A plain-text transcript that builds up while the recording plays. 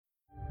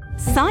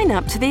Sign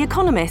up to The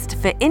Economist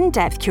for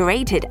in-depth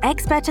curated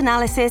expert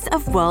analysis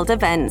of world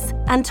events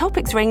and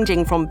topics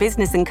ranging from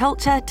business and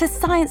culture to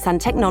science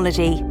and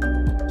technology.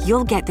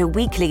 You'll get the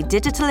weekly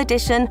digital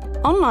edition,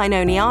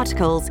 online-only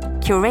articles,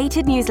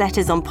 curated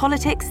newsletters on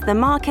politics, the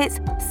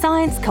markets,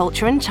 science,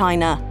 culture and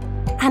China,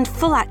 and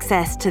full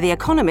access to The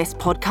Economist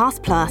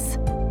Podcast Plus.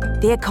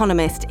 The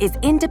Economist is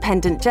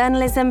independent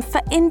journalism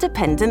for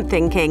independent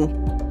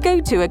thinking.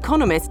 Go to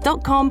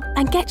economist.com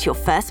and get your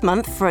first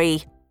month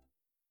free.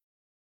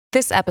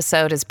 This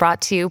episode is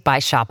brought to you by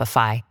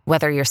Shopify.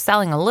 Whether you're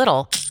selling a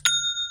little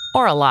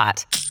or a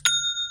lot,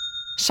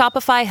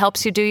 Shopify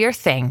helps you do your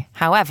thing,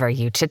 however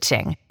you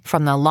cha-ching.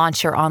 From the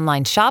launch your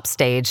online shop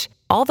stage,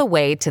 all the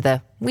way to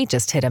the we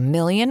just hit 1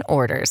 million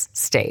orders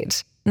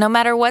stage. No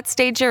matter what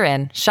stage you're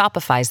in,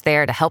 Shopify's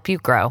there to help you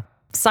grow.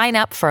 Sign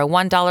up for a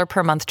 $1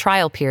 per month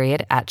trial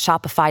period at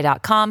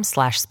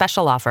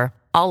shopify.com/special offer,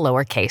 all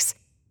lowercase.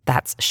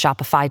 That's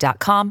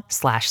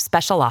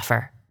shopify.com/special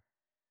offer.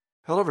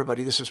 Hello,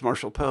 everybody. This is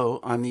Marshall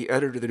Poe. I'm the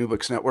editor of the New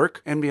Books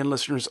Network. NBN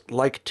listeners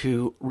like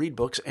to read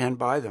books and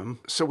buy them.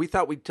 So we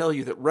thought we'd tell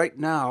you that right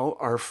now,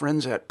 our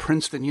friends at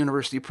Princeton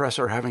University Press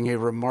are having a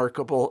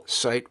remarkable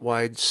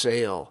site-wide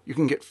sale. You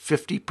can get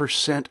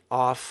 50%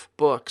 off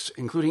books,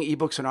 including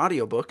ebooks and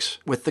audiobooks,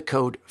 with the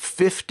code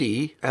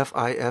 50,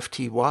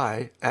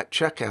 F-I-F-T-Y, at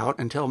checkout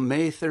until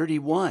May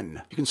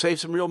 31. You can save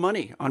some real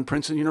money on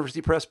Princeton University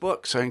Press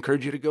books. I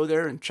encourage you to go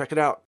there and check it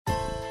out.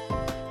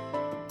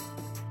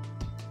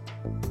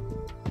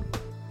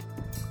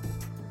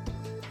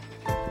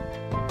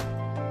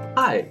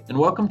 Hi, and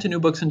welcome to New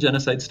Books and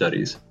Genocide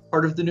Studies,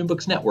 part of the New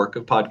Books network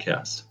of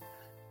podcasts.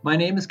 My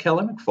name is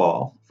Kelly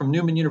McFall from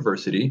Newman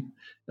University,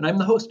 and I'm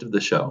the host of the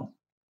show.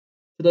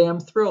 Today, I'm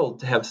thrilled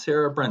to have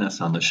Sarah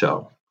Brenes on the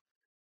show.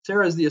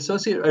 Sarah is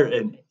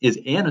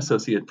an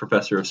associate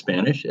professor of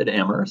Spanish at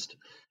Amherst,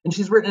 and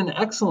she's written an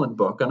excellent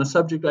book on a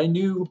subject I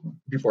knew,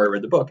 before I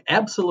read the book,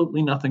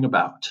 absolutely nothing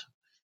about.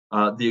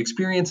 The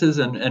experiences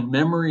and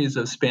memories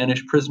of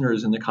Spanish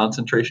prisoners in the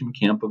concentration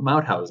camp of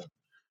Mauthausen.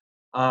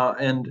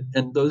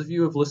 And those of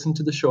you who have listened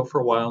to the show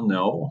for a while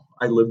know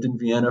I lived in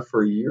Vienna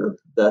for a year.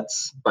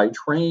 That's by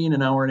train,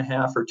 1.5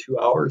 hours or 2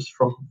 hours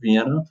from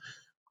Vienna.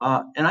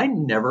 And I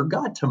never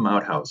got to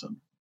Mauthausen.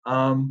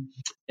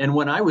 And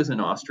when I was in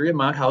Austria,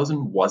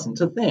 Mauthausen wasn't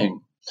a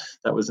thing.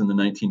 That was in the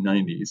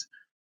 1990s.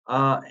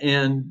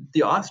 And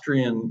the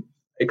Austrian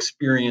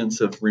experience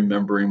of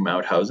remembering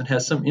Mauthausen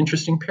has some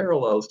interesting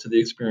parallels to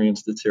the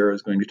experience that Sarah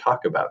is going to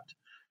talk about.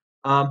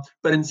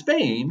 But in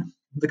Spain,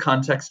 the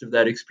context of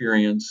that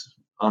experience,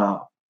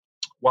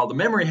 while the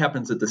memory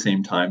happens at the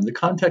same time, the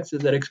context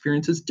of that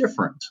experience is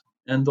different.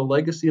 And the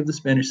legacy of the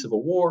Spanish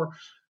Civil War,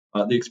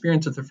 the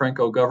experience of the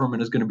Franco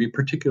government is going to be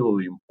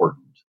particularly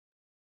important.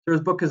 Sarah's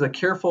book is a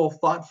careful,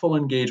 thoughtful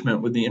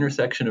engagement with the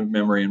intersection of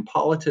memory and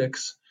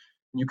politics.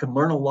 You can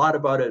learn a lot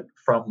about it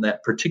from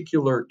that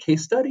particular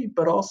case study,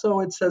 but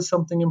also it says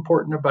something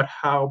important about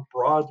how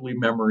broadly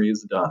memory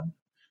is done.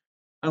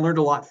 I learned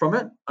a lot from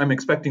it. I'm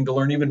expecting to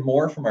learn even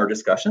more from our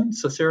discussion.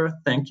 So, Sarah,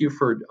 thank you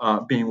for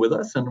being with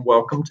us, and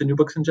welcome to New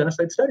Books and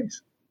Genocide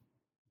Studies.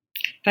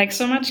 Thanks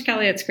so much,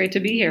 Kelly. It's great to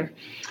be here.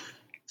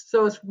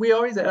 So, as we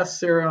always ask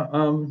Sarah,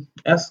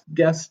 ask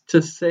guests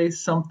to say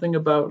something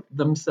about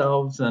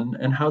themselves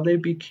and how they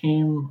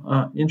became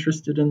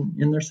interested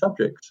in their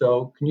subject.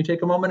 So, can you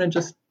take a moment and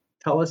just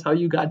tell us how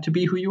you got to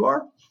be who you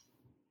are?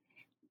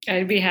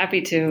 I'd be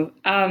happy to.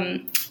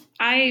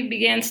 I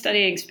began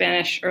studying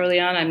Spanish early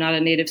on. I'm not a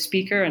native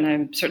speaker, and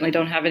I certainly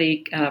don't have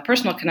any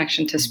personal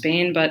connection to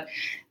Spain, but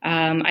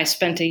I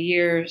spent a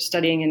year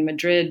studying in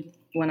Madrid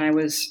when I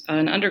was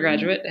an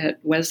undergraduate at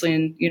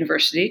Wesleyan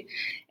University.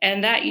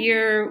 And that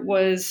year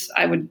was,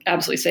 I would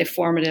absolutely say,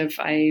 formative.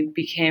 I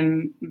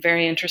became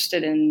very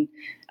interested in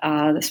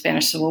the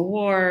Spanish Civil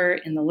War,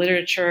 in the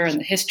literature and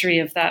the history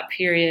of that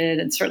period,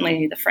 and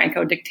certainly the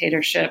Franco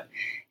dictatorship.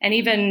 And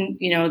even,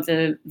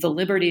 the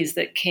liberties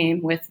that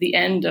came with the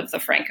end of the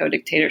Franco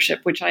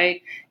dictatorship, which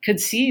I could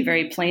see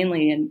very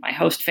plainly in my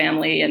host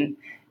family and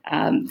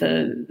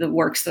the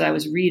works that I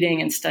was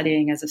reading and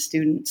studying as a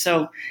student.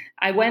 So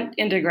I went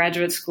into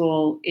graduate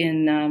school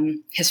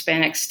in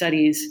Hispanic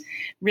studies,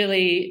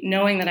 really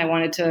knowing that I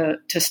wanted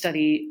to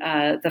study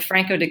the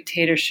Franco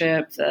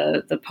dictatorship,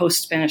 the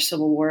post-Spanish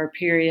Civil War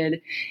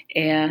period,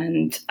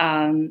 and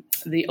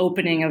the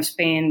opening of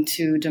Spain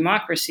to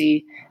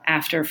democracy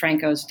after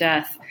Franco's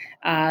death.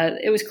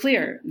 It was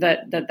clear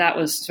that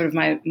was sort of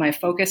my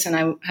focus, and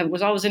I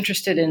was always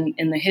interested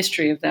in the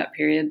history of that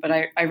period, but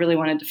I really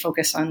wanted to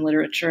focus on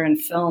literature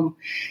and film.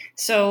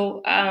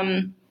 So,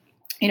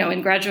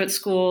 in graduate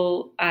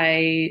school,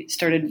 I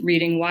started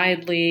reading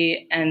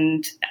widely,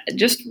 and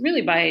just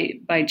really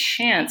by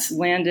chance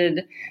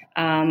landed,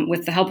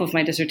 with the help of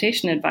my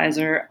dissertation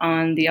advisor,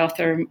 on the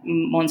author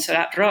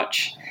Montserrat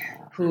Roig,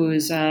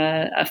 who's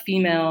a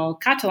female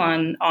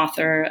Catalan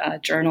author, a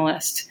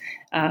journalist,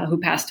 who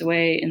passed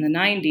away in the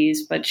 90s,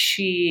 but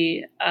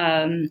she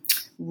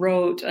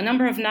wrote a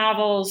number of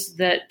novels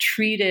that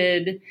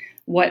treated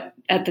what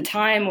at the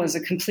time was a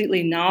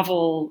completely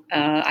novel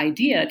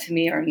idea to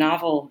me, or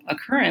novel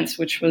occurrence,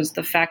 which was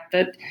the fact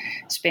that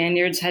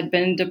Spaniards had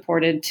been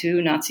deported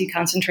to Nazi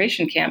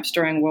concentration camps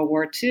during World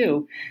War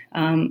II.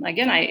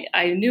 Again,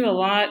 I knew a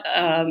lot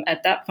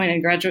at that point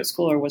in graduate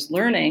school, or was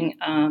learning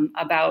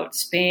about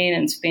Spain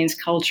and Spain's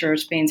culture,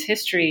 Spain's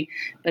history,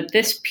 but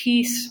this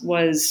piece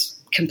was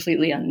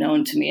completely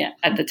unknown to me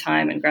at the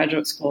time in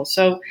graduate school.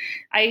 So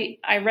I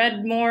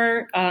read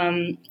more.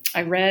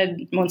 I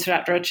read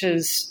Montserrat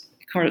Roche's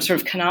sort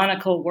of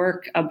canonical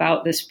work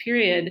about this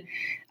period,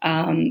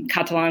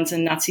 Catalans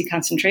in Nazi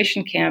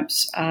concentration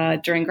camps,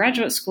 during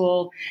graduate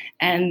school,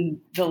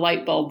 and the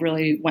light bulb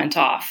really went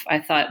off. I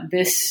thought,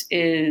 this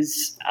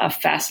is a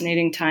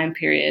fascinating time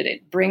period.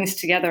 It brings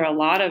together a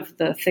lot of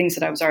the things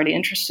that I was already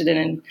interested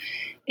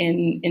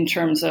in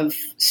terms of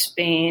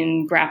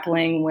Spain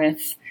grappling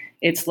with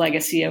its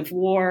legacy of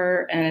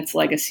war and its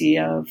legacy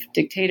of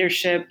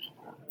dictatorship.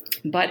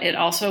 But it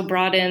also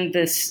brought in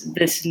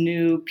this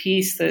new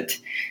piece that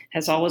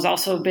has always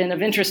also been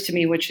of interest to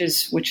me, which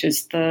is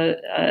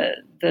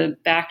the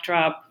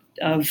backdrop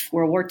of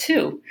World War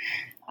II.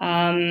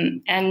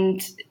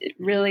 And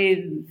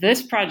really,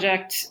 this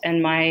project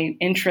and my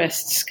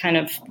interests kind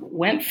of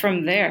went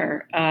from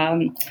there.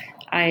 I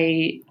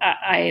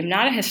am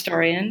not a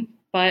historian,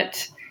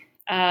 but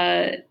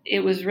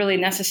it was really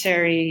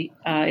necessary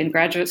in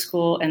graduate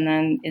school and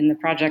then in the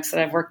projects that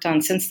I've worked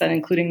on since then,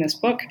 including this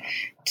book,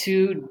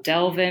 to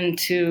delve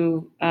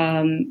into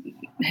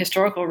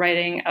historical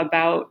writing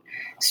about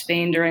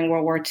Spain during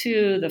World War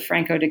II, the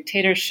Franco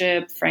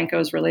dictatorship,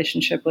 Franco's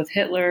relationship with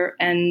Hitler.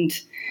 And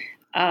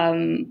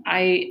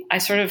I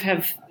sort of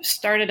have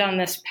started on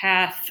this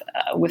path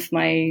with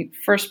my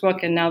first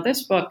book and now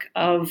this book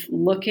of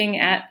looking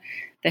at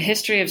the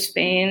history of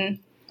Spain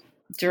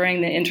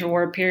during the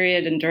interwar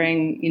period and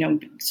during,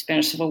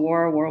 Spanish Civil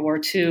War, World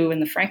War II,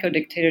 and the Franco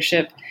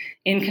dictatorship,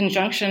 in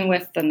conjunction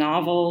with the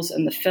novels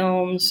and the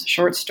films,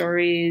 short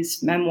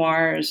stories,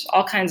 memoirs,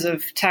 all kinds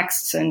of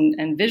texts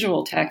and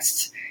visual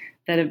texts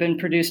that have been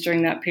produced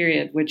during that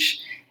period,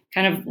 which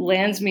kind of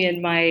lands me in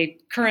my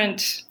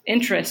current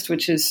interest,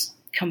 which is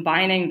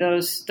combining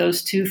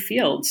those two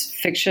fields,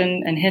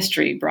 fiction and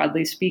history,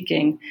 broadly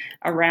speaking,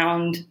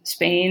 around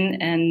Spain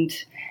and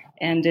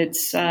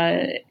its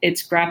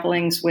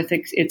grapplings with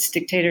its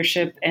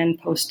dictatorship and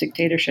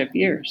post-dictatorship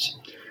years.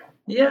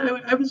 Yeah,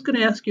 I was going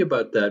to ask you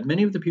about that.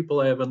 Many of the people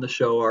I have on the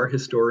show are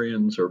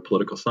historians or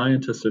political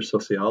scientists or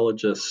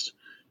sociologists.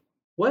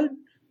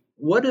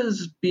 What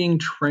is being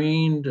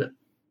trained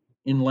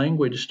in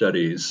language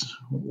studies?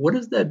 What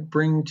does that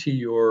bring to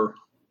your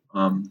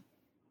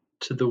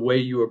to the way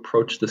you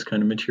approach this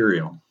kind of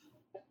material?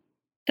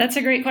 That's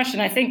a great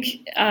question. I think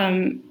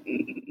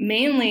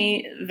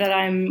mainly that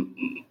I'm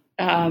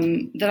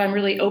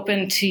really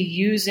open to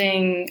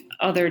using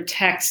other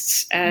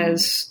texts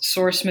as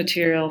source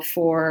material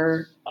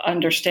for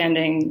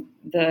understanding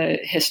the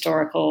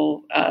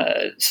historical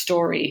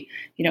story,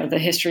 the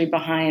history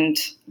behind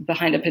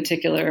a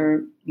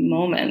particular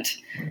moment.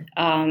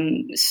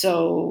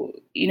 So,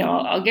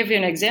 I'll give you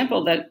an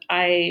example that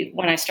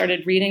when I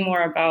started reading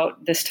more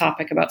about this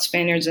topic about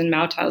Spaniards in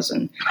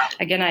Mauthausen,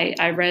 again,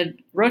 I read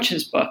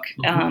Roche's book,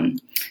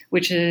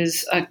 which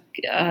is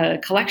a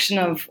collection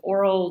of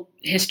oral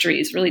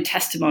histories, really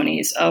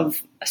testimonies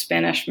of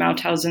Spanish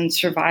Mauthausen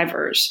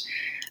survivors.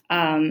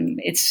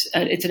 It's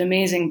an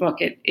amazing book.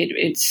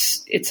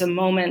 It's a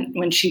moment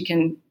when she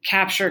can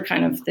capture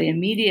kind of the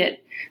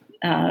immediate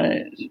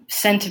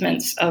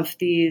sentiments of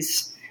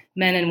these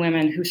men and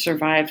women who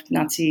survived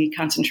Nazi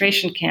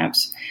concentration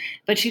camps,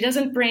 but she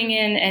doesn't bring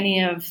in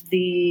any of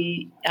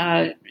the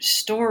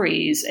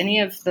stories, any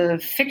of the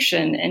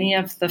fiction, any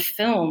of the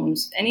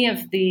films, any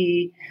of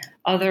the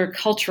other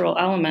cultural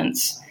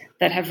elements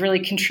that have really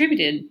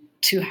contributed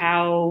to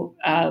how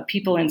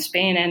people in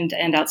Spain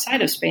and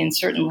outside of Spain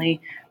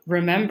certainly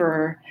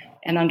remember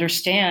and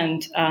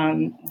understand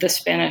the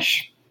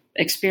Spanish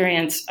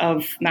experience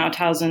of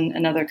Mauthausen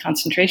and other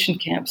concentration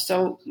camps.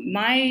 So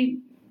my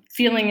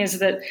feeling is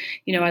that,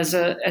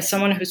 as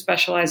someone who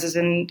specializes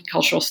in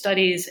cultural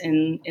studies,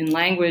 in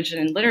language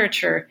and in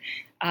literature,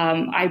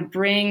 I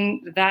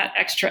bring that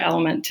extra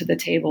element to the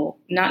table,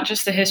 not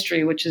just the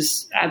history, which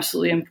is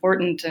absolutely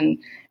important and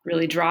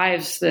really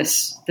drives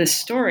this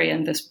story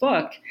and this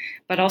book,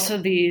 but also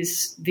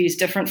these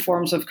different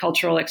forms of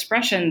cultural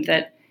expression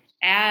that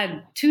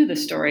add to the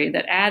story,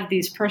 that add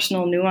these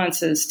personal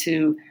nuances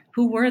to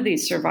who were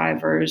these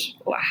survivors,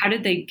 how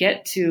did they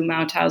get to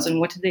Mauthausen,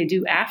 what did they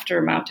do after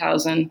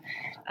Mauthausen,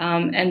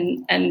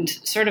 and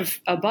sort of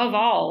above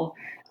all,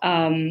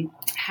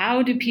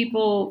 how do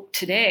people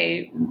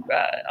today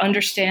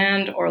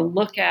understand or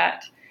look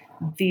at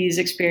these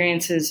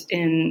experiences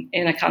in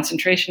a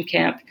concentration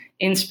camp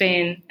in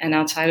Spain and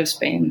outside of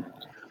Spain?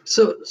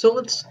 So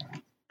let's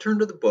turn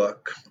to the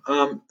book.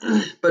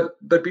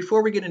 But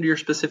before we get into your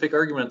specific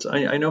arguments,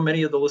 I know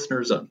many of the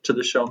listeners to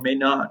the show may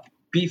not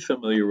be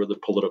familiar with the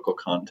political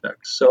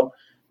context. So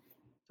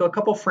So a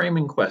couple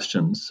framing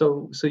questions.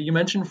 So you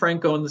mentioned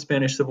Franco and the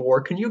Spanish Civil War.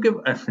 Can you give,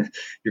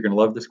 you're going to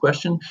love this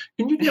question,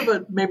 can you give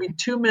a maybe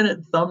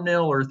 2-minute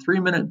thumbnail or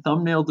 3-minute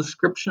thumbnail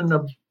description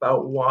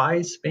about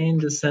why Spain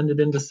descended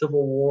into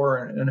civil war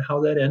and how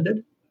that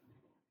ended?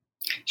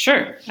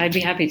 Sure, I'd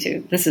be happy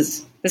to. This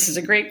is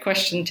a great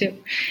question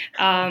too.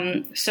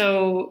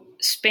 So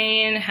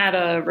Spain had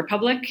a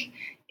republic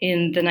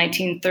in the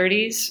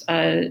 1930s,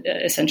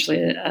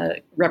 essentially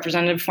a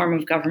representative form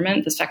of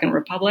government, the Second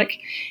Republic.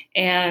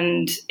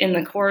 And in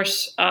the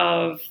course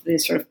of the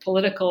sort of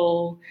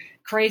political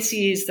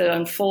crises that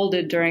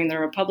unfolded during the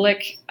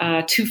Republic,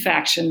 two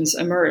factions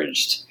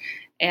emerged.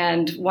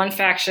 And one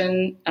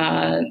faction,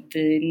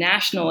 the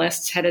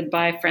nationalists headed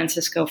by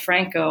Francisco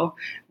Franco,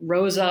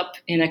 rose up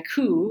in a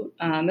coup,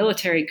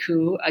 military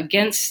coup,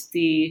 against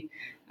the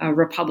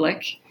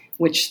Republic,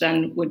 which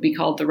then would be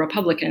called the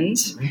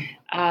Republicans,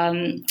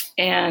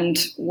 and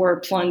were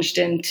plunged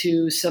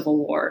into civil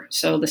war.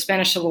 So the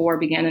Spanish Civil War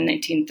began in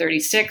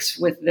 1936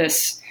 with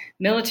this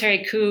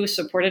military coup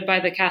supported by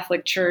the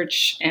Catholic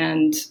Church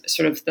and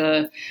sort of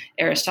the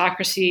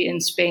aristocracy in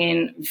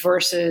Spain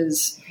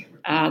versus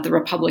the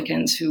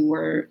Republicans, who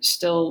were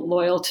still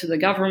loyal to the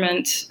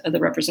government, the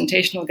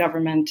representational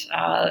government,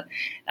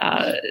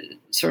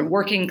 sort of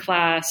working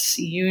class,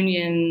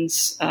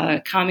 unions,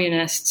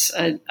 communists,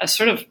 a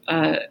sort of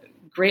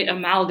great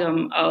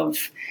amalgam of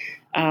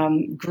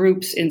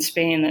groups in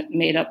Spain that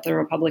made up the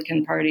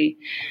Republican Party,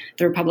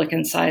 the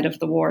Republican side of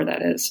the war,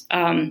 that is.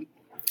 The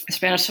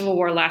Spanish Civil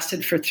War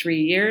lasted for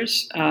 3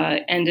 years,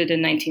 ended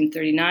in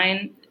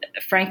 1939.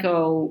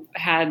 Franco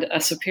had a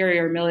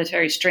superior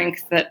military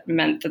strength that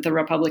meant that the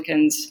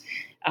Republicans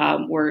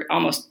were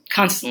almost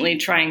constantly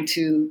trying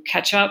to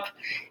catch up.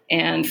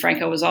 And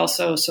Franco was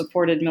also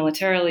supported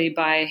militarily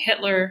by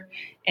Hitler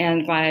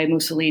and by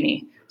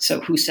Mussolini. So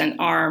who sent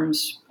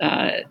arms,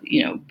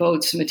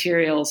 boats,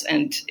 materials,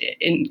 and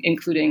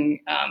including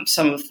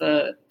some of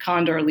the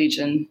Condor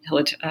Legion,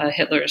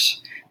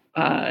 Hitler's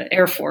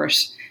air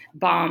force,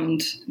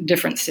 bombed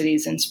different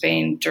cities in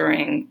Spain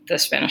during the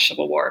Spanish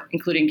Civil War,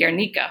 including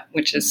Guernica,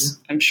 which is,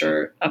 I'm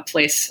sure, a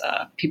place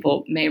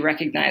people may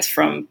recognize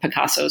from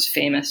Picasso's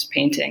famous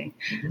painting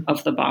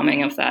of the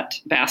bombing of that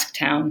Basque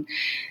town.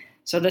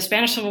 So the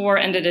Spanish Civil War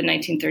ended in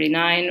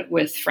 1939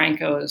 with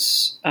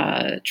Franco's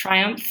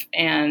triumph,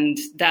 and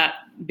that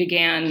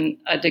began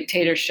a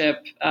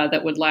dictatorship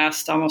that would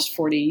last almost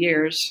 40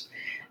 years.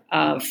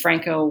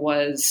 Franco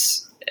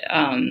was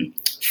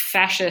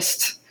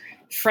fascist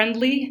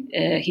friendly.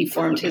 He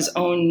formed his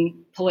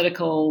own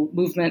political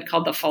movement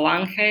called the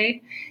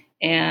Falange.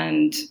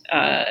 And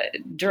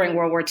during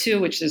World War II,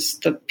 which is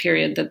the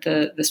period that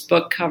this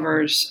book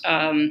covers,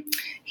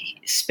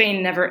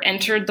 Spain never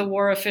entered the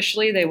war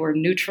officially. They were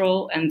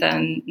neutral and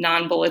then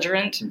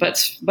non-belligerent.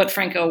 But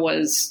Franco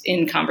was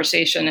in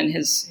conversation, and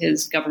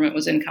his government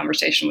was in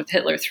conversation with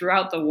Hitler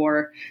throughout the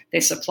war. They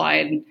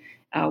supplied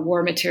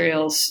war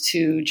materials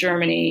to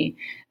Germany.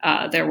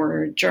 There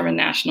were German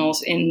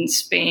nationals in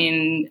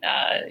Spain.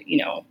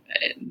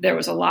 There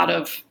was a lot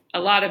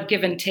of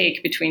give and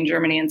take between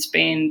Germany and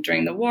Spain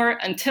during the war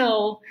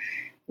until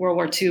World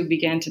War II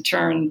began to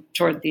turn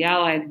toward the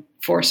Allied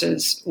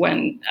forces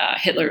when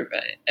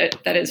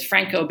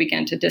Franco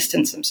began to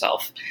distance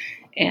himself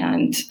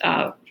and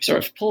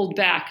sort of pulled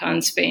back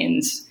on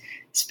Spain's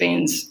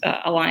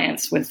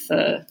alliance with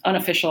the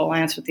unofficial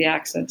alliance with the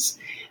Axis.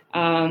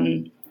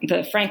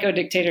 The Franco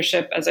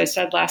dictatorship, as I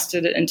said,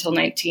 lasted until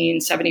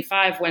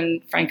 1975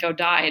 when Franco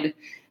died.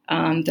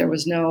 There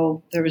was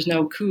no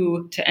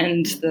coup to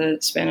end the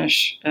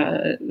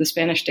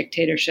Spanish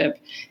dictatorship,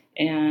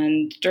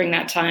 and during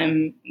that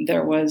time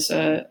there was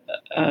a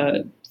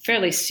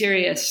fairly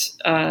serious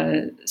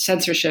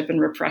censorship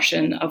and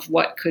repression of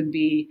what could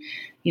be,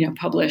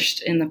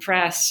 published in the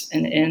press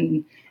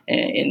and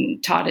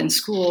taught in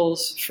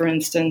schools, for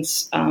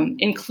instance,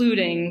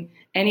 including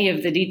any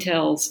of the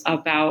details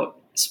about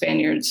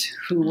Spaniards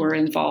who were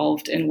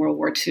involved in World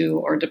War II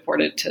or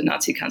deported to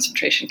Nazi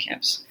concentration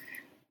camps.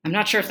 I'm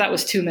not sure if that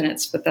was 2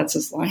 minutes, but that's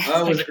as long as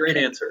that was a great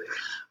answer.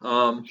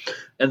 And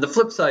the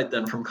flip side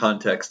then from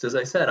context, as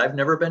I said, I've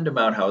never been to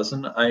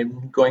Mauthausen.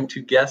 I'm going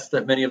to guess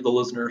that many of the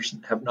listeners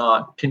have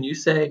not. Can you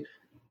say,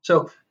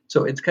 so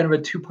it's kind of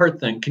a two-part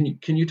thing.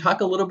 Can you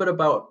talk a little bit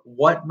about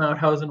what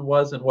Mauthausen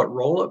was and what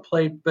role it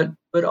played,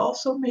 but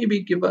also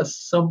maybe give us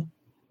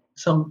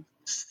some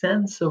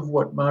sense of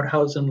what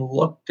Mauthausen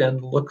looked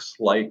and looks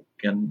like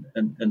and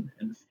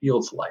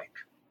feels like?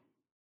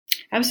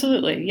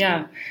 Absolutely,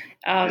 yeah.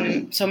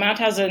 So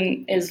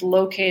Mauthausen is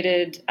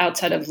located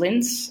outside of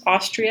Linz,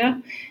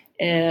 Austria,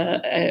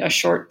 a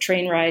short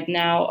train ride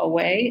now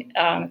away.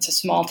 It's a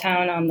small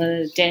town on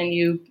the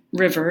Danube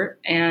River,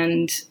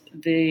 and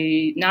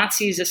the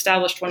Nazis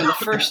established one of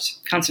the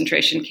first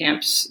concentration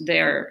camps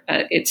there.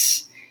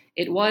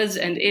 It was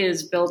and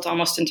is built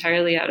almost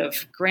entirely out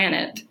of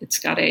granite. It's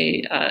got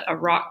a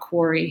rock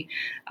quarry,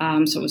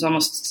 so it was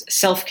almost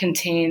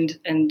self-contained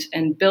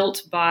and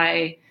built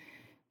by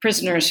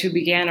prisoners who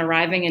began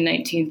arriving in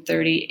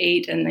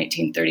 1938 and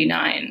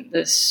 1939.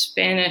 The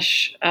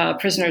Spanish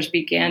prisoners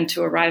began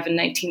to arrive in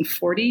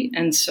 1940,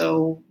 and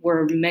so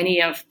were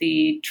many of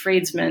the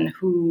tradesmen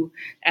who,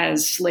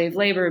 as slave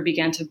labor,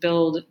 began to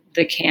build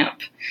the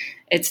camp.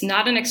 It's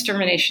not an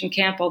extermination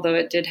camp, although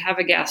it did have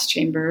a gas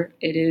chamber.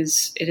 It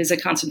is a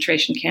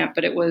concentration camp,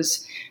 but it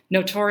was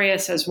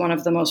notorious as one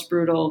of the most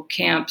brutal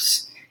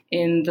camps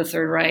in the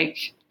Third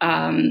Reich,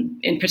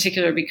 in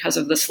particular because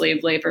of the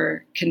slave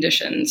labor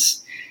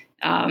conditions.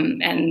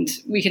 And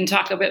we can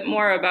talk a bit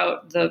more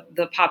about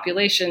the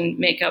population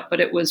makeup, but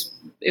it was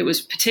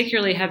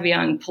particularly heavy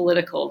on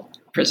political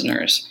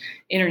prisoners,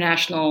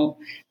 international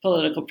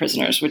political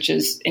prisoners, which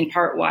is in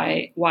part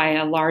why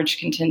a large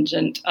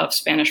contingent of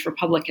Spanish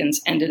Republicans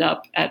ended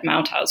up at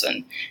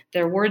Mauthausen.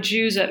 There were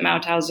Jews at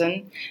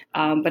Mauthausen,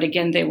 but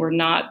again, they were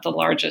not the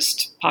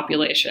largest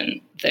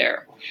population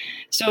there.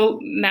 So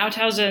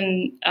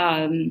Mauthausen,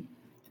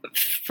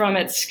 from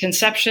its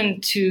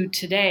conception to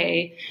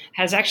today,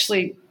 has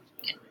actually,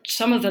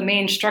 some of the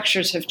main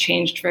structures have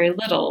changed very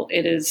little.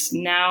 It is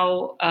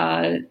now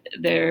a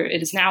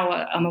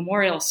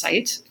memorial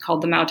site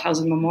called the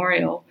Mauthausen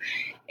Memorial,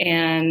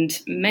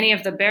 and many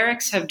of the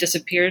barracks have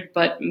disappeared,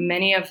 but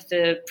many of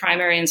the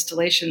primary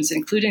installations,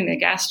 including the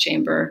gas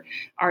chamber,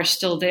 are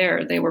still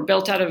there. They were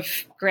built out of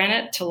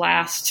granite to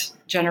last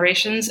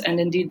generations, and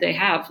indeed they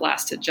have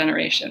lasted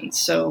generations.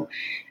 So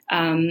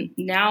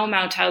now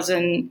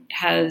Mauthausen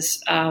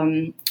has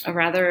a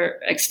rather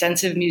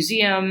extensive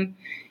museum.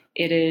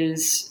 It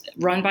is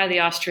run by the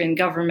Austrian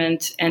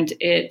government, and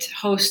it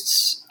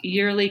hosts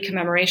yearly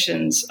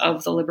commemorations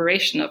of the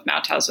liberation of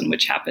Mauthausen,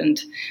 which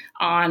happened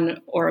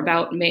on or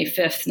about May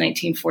 5th,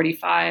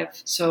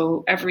 1945.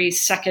 So every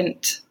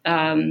second,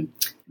 I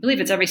believe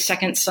it's every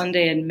second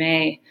Sunday in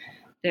May,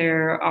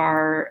 there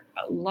are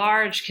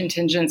large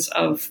contingents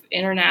of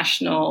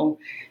international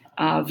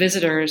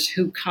visitors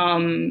who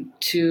come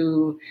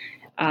to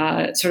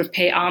sort of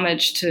pay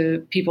homage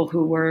to people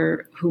who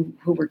were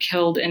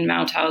killed in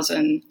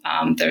Mauthausen.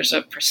 There's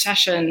a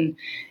procession.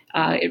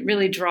 It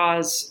really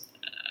draws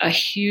a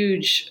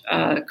huge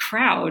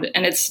crowd,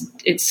 and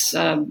it's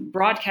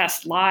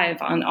broadcast live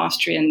on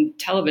Austrian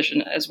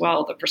television as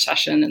well. The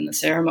procession and the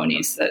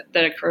ceremonies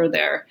that occur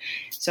there.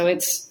 So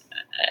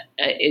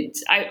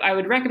I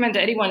would recommend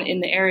to anyone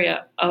in the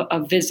area a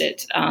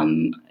visit.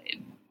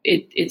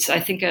 It's I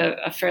think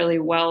a fairly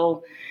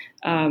well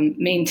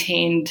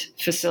maintained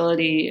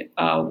facility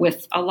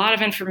with a lot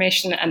of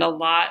information and a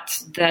lot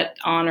that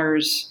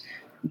honors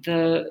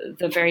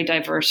the very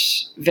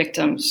diverse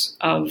victims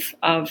of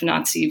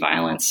Nazi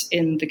violence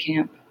in the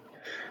camp.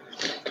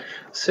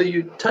 So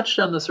you touched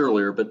on this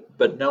earlier,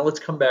 but now let's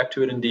come back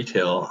to it in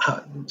detail.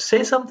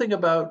 Say something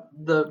about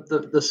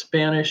the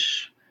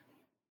Spanish,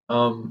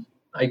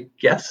 I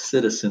guess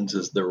citizens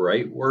is the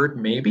right word,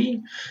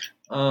 maybe,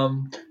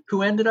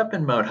 who ended up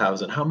in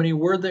Mauthausen. How many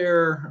were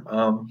there?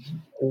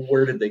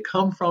 Where did they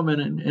come from?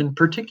 And in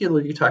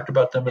particular, you talked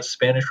about them as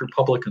Spanish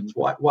Republicans.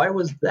 Why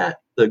was that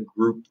the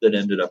group that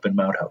ended up in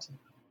Mauthausen?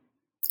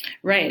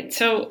 Right.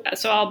 So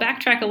I'll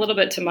backtrack a little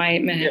bit to my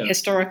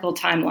historical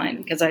timeline,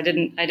 because I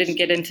didn't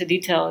get into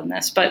detail in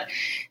this. But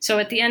so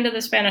at the end of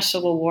the Spanish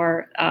Civil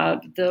War,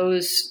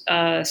 those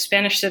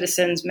Spanish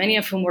citizens, many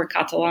of whom were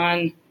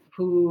Catalan,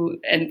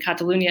 and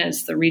Catalonia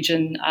is the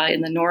region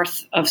in the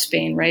north of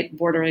Spain, right,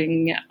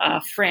 bordering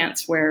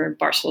France, where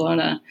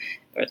Barcelona,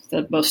 or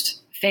the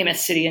most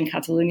famous city in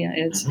Catalonia,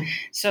 is. Mm-hmm.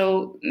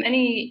 So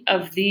many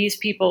of these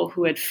people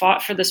who had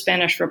fought for the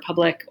Spanish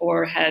Republic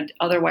or had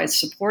otherwise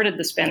supported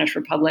the Spanish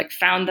Republic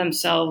found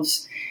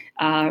themselves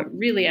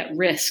really at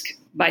risk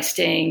by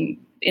staying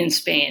in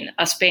Spain,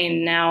 a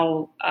Spain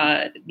now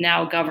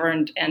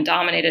governed and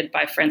dominated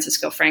by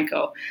Francisco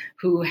Franco,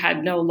 who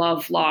had no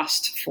love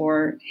lost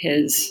for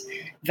his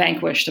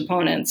vanquished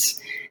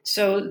opponents.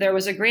 So there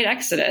was a great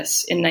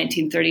exodus in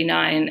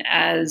 1939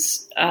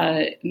 as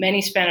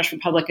many Spanish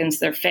Republicans,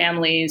 their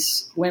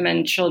families,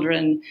 women,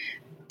 children,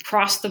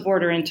 crossed the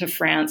border into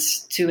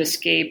France to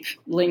escape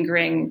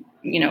lingering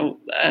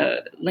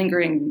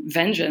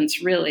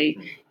vengeance, really,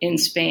 in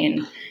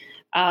Spain.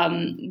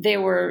 They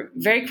were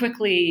very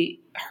quickly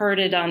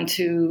herded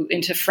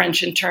into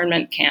French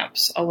internment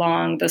camps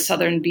along the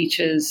southern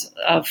beaches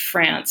of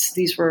France.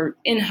 These were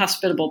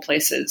inhospitable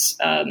places,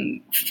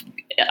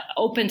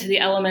 open to the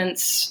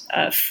elements,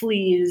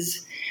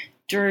 fleas,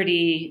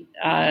 dirty,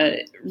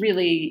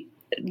 really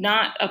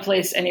not a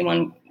place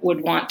anyone would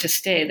want to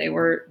stay. They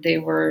were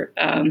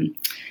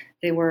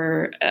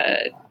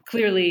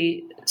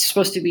clearly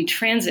supposed to be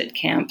transit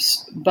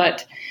camps,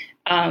 but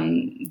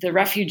the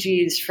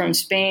refugees from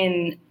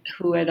Spain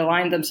who had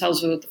aligned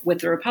themselves with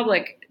the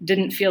Republic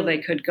didn't feel they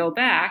could go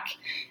back.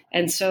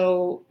 And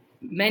so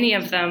many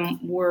of them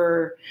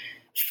were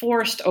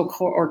forced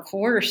or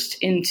coerced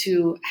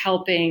into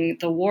helping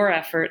the war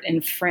effort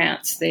in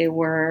France. They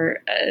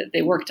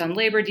worked on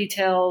labor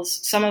details.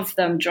 Some of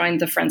them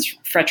joined the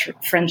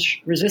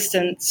French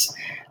resistance.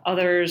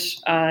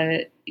 Others,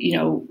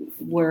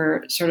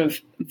 were sort of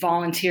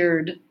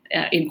volunteered,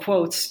 in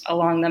quotes,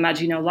 along the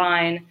Maginot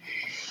Line.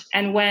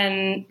 And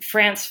when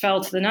France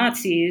fell to the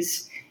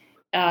Nazis,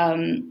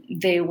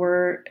 they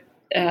were,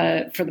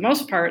 for the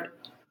most part,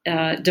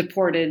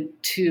 deported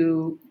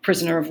to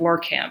prisoner of war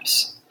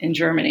camps in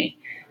Germany,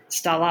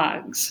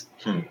 stalags.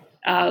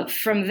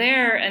 From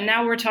there, and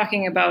now we're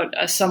talking about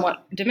a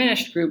somewhat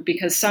diminished group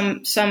because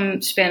some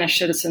Spanish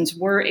citizens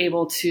were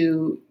able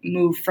to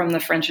move from the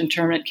French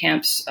internment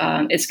camps,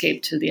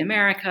 escape to the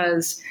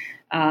Americas,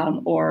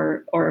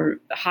 or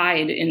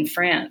hide in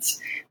France.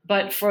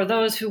 But for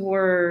those who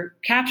were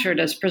captured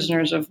as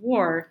prisoners of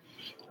war,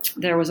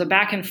 there was a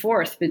back and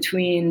forth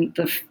between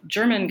the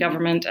German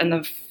government and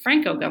the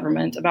Franco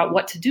government about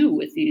what to do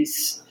with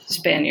these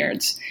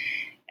Spaniards.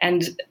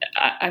 And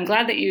I'm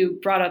glad that you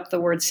brought up the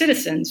word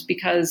citizens,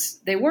 because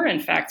they were, in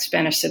fact,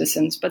 Spanish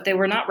citizens, but they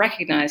were not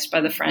recognized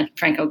by the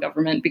Franco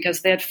government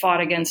because they had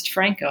fought against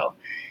Franco.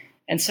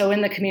 And so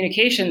in the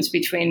communications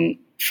between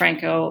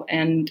Franco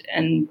and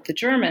the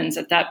Germans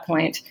at that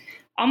point,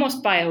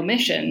 almost by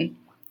omission,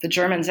 the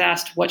Germans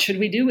asked, what should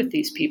we do with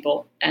these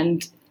people?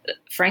 And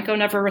Franco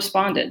never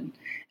responded.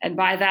 And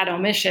by that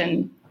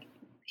omission,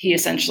 he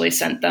essentially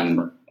sent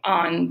them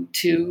on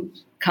to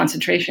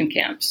concentration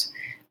camps.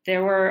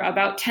 There were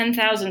about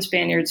 10,000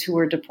 Spaniards who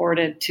were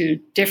deported to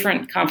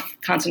different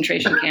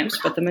concentration camps,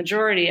 but the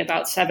majority,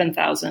 about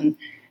 7,000,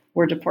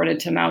 were deported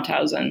to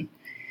Mauthausen.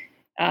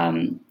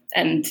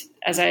 And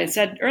as I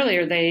said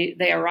earlier,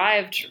 they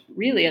arrived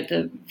really at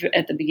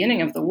the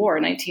beginning of the war.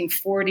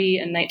 1940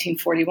 and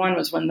 1941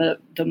 was when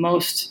the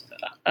most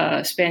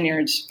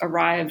Spaniards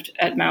arrived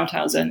at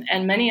Mauthausen,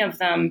 and many of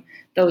them,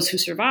 those who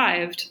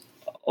survived,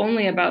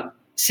 only about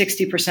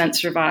 60%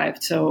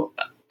 survived. So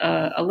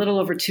a little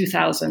over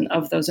 2,000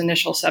 of those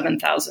initial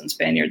 7,000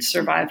 Spaniards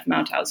survived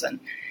Mauthausen.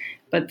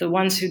 But the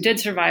ones who did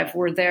survive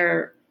were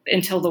there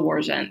until the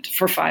war's end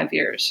for 5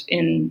 years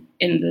in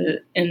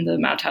the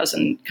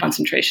Mauthausen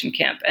concentration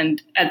camp.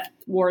 And at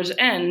war's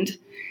end,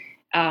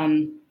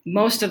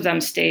 most of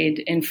them stayed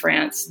in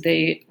France.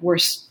 They were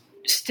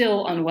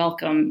still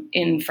unwelcome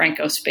in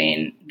Franco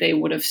Spain. They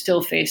would have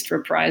still faced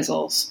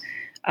reprisals,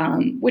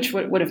 which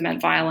would have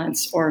meant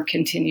violence or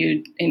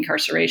continued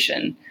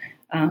incarceration.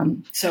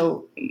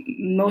 So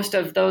most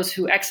of those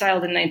who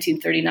exiled in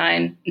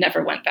 1939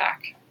 never went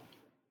back.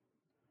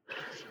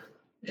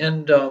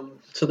 And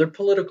so they're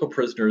political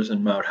prisoners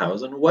in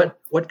Mauthausen.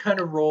 What kind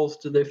of roles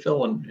do they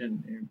fill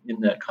in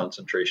that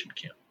concentration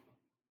camp?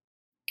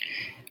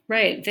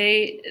 Right.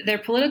 They're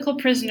political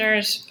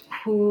prisoners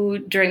who,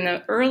 during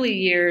the early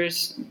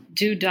years,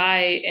 do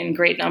die in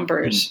great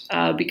numbers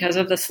because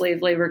of the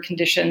slave labor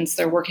conditions.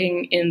 They're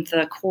working in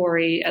the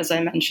quarry, as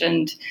I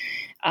mentioned.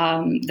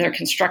 They're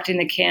constructing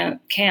the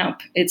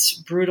camp. It's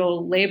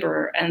brutal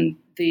labor. And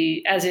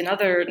as in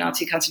other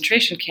Nazi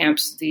concentration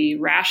camps, the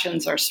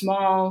rations are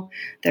small.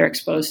 They're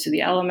exposed to the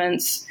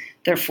elements.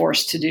 They're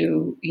forced to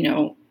do,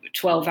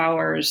 12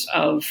 hours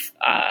of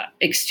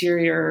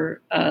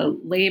exterior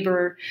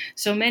labor.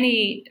 So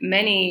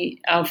many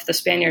of the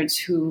Spaniards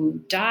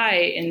who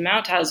die in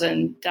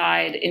Mauthausen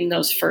died in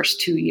those first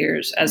 2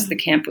 years as the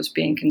camp was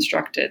being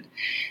constructed.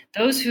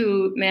 Those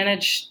who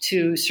managed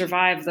to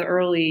survive the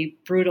early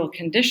brutal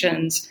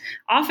conditions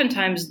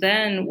oftentimes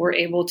then were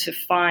able to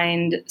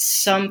find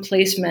some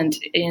placement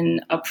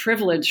in a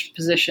privileged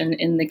position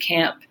in the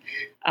camp.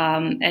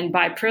 And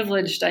by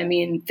privileged, I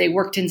mean they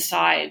worked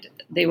inside.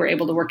 They were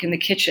able to work in the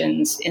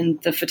kitchens, in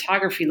the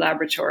photography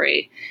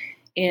laboratory,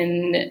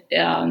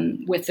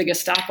 with the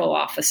Gestapo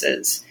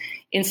offices.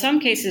 In some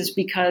cases,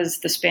 because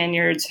the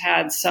Spaniards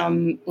had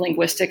some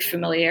linguistic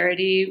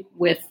familiarity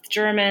with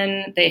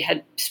German, they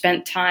had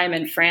spent time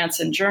in France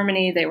and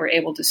Germany, they were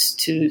able to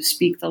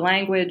speak the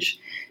language.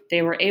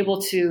 They were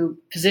able to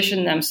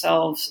position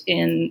themselves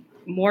in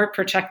more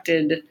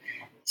protected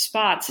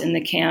spots in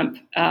the camp,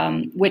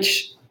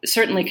 which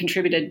certainly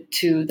contributed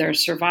to their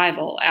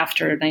survival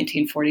after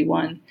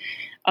 1941.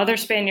 Other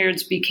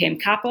Spaniards became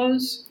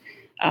capos.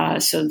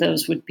 So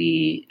those would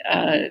be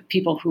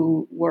people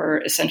who were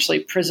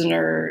essentially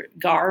prisoner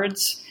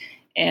guards.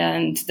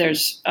 And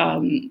there's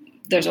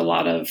a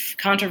lot of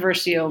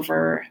controversy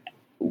over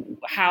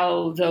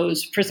how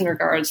those prisoner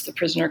guards, the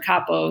prisoner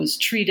capos,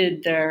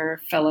 treated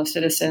their fellow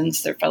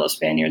citizens, their fellow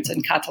Spaniards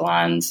and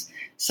Catalans.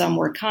 Some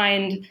were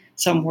kind,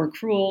 some were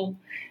cruel.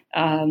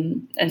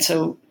 And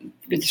so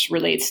this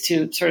relates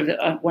to sort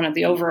of one of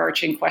the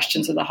overarching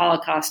questions of the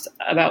Holocaust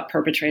about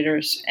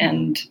perpetrators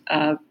and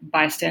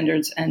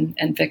bystanders and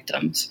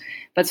victims.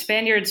 But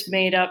Spaniards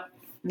made up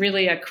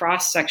really a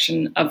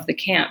cross-section of the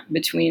camp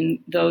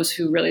between those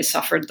who really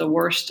suffered the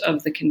worst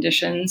of the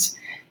conditions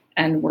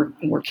and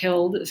were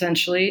killed,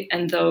 essentially,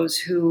 and those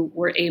who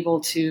were able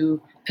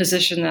to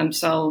position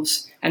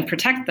themselves and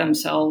protect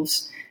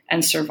themselves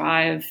and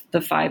survive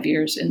the 5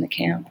 years in the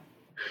camp.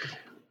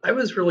 I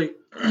was really,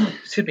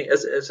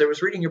 as I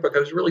was reading your book, I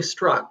was really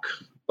struck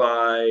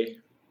by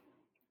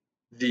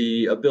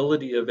the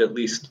ability of at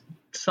least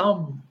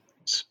some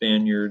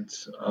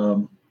Spaniards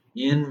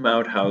in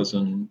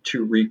Mauthausen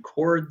to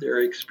record their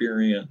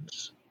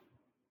experience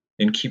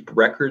and keep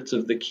records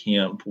of the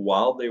camp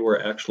while they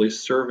were actually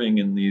serving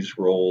in these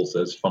roles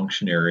as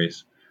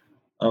functionaries.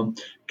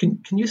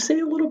 Can you say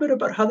a little bit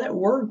about how that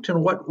worked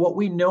and what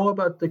we know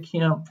about the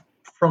camp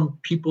from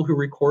people who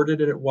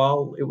recorded it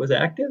while it was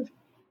active?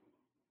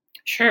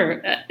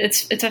 Sure.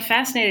 It's a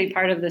fascinating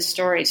part of this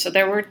story. So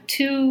there were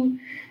two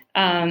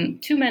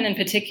men in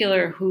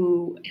particular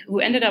who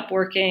ended up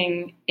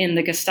working in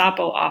the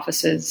Gestapo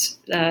offices,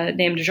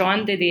 named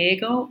Joan de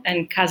Diego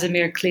and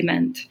Casimir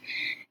Clement.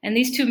 And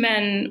these two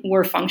men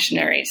were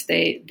functionaries.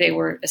 They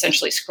were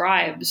essentially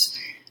scribes,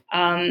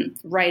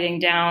 writing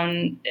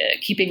down,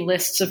 keeping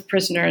lists of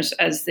prisoners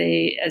as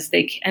they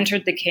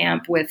entered the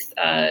camp with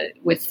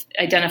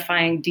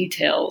identifying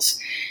details.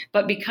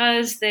 But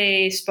because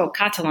they spoke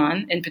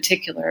Catalan in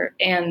particular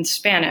and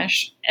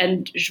Spanish,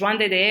 and Joan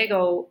de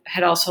Diego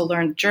had also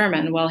learned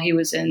German while he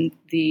was in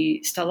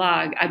the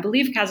Stalag, I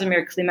believe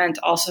Casimir Clement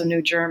also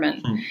knew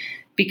German.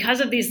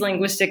 Because of these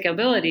linguistic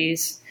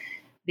abilities,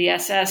 the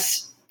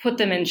SS put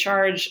them in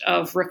charge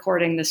of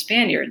recording the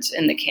Spaniards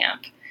in the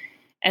camp.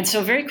 And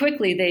so very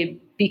quickly, they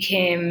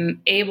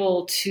became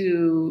able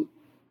to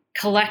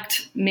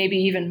collect maybe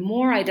even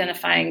more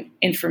identifying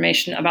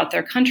information about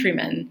their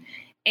countrymen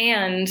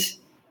and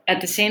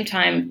at the same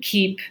time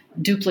keep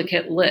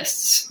duplicate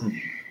lists.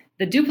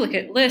 The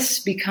duplicate lists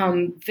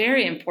become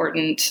very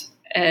important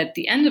at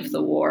the end of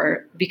the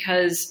war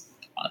because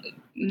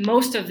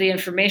most of the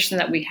information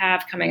that we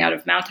have coming out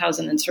of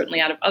Mauthausen and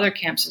certainly out of other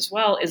camps as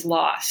well is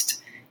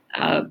lost,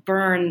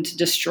 burned,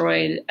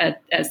 destroyed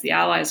as the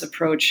Allies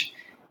approach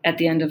at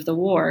the end of the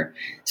war.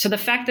 So the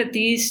fact that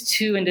these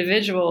two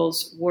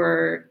individuals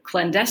were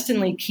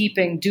clandestinely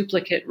keeping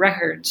duplicate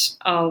records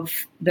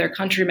of their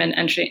countrymen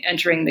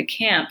entering the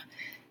camp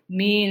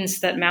means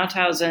that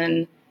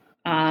Mauthausen,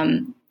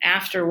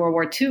 after World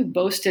War II,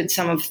 boasted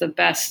some of the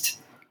best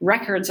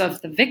records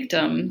of the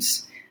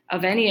victims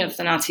of any of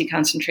the Nazi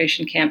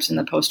concentration camps in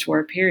the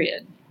post-war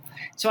period.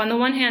 So on the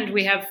one hand,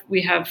 we have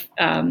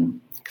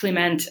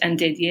Clement and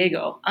de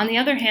Diego. On the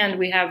other hand,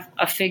 we have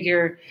a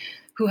figure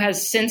who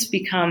has since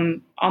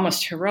become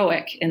almost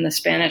heroic in the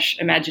Spanish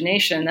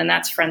imagination, and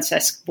that's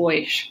Francesc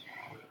Boix.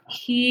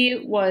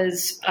 He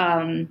was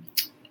a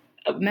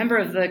member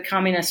of the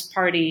Communist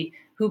Party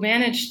who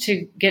managed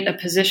to get a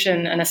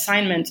position, an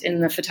assignment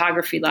in the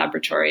photography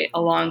laboratory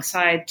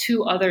alongside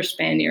two other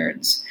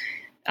Spaniards,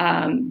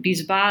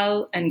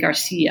 Bisbal and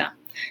Garcia.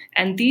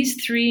 And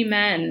these three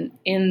men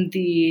in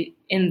the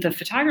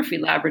photography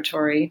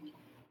laboratory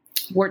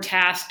were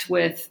tasked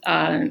with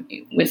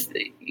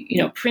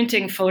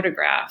printing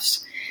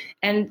photographs,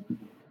 and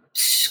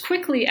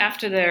quickly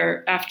after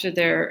their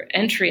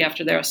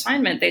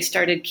assignment, they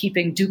started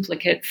keeping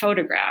duplicate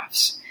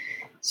photographs.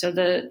 So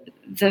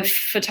the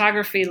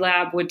photography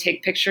lab would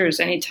take pictures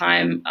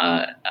anytime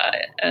a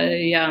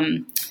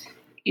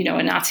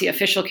Nazi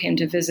official came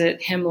to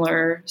visit.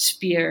 Himmler,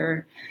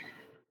 Speer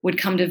would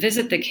come to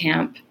visit the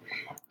camp.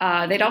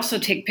 They'd also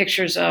take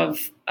pictures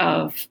of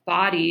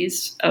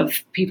bodies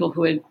of people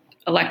who had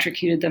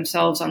electrocuted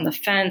themselves on the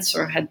fence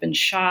or had been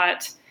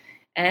shot.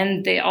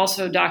 And they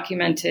also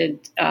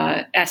documented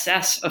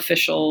SS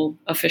official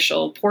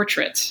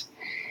portraits.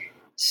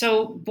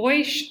 So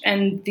Boix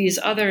and these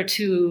other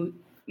two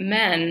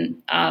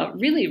men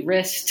really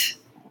risked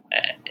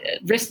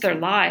their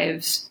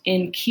lives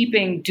in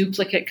keeping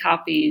duplicate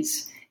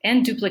copies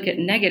and duplicate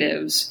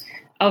negatives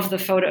of the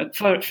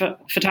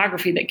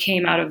photography that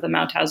came out of the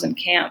Mauthausen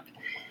camp.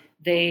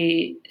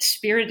 They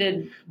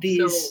spirited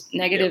these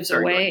negatives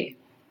away.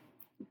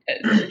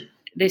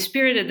 They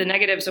spirited the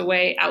negatives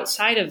away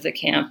outside of the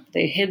camp.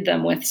 They hid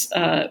them with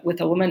a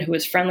woman who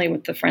was friendly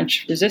with the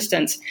French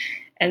resistance,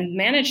 and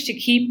managed to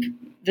keep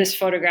this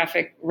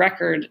photographic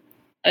record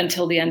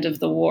until the end of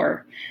the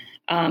war.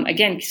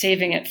 Again,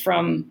 saving it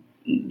from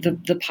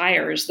the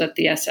pyres that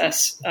the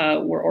SS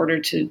were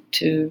ordered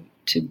to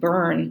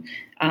burn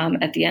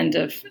at the end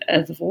of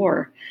the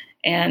war.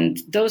 And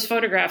those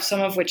photographs,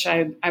 some of which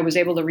I was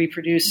able to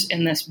reproduce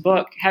in this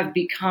book, have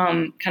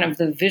become kind of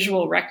the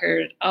visual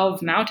record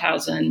of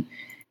Mauthausen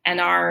and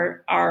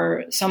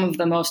are some of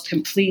the most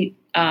complete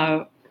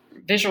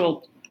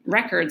visual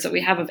records that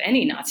we have of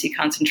any Nazi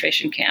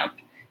concentration camp,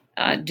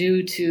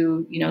 due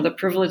to the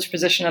privileged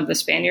position of the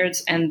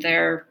Spaniards and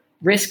their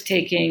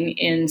risk-taking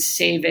in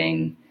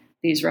saving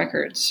these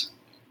records.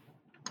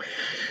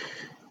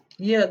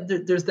 Yeah,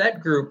 there's that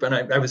group, and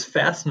I was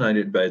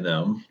fascinated by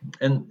them.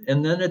 And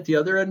then at the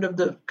other end of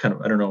the kind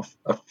of, I don't know,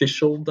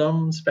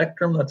 officialdom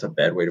spectrum, that's a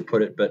bad way to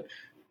put it, but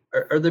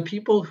are the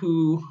people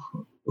who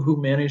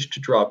managed to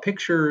draw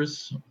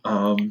pictures,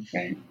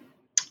 right.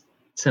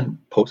 Send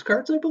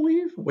postcards, I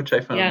believe, which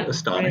I found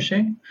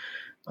astonishing.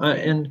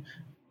 Right. And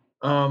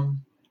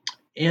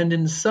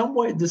in some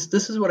way,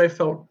 this is what I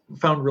found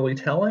really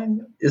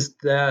telling, is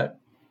that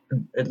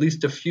at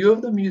least a few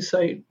of them you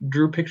cite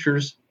drew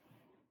pictures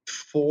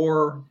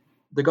for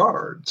the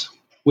guards,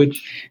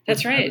 which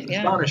that's right. I was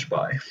astonished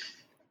by.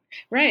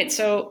 Right.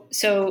 So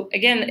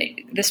again,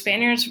 the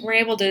Spaniards were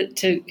able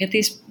to get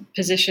these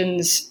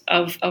positions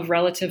of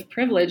relative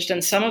privilege,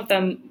 and some of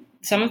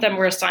them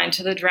were assigned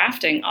to the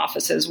drafting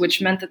offices,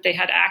 which meant that they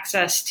had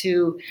access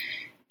to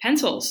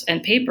pencils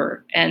and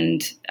paper,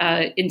 and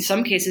in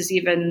some cases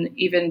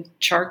even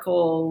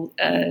charcoal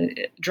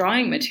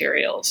drawing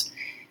materials.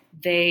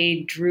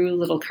 They drew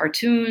little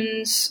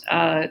cartoons,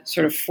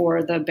 sort of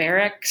for the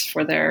barracks,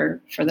 for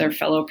their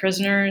fellow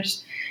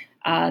prisoners.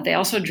 They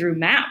also drew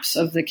maps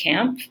of the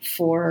camp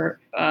for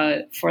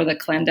the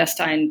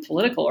clandestine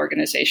political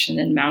organization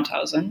in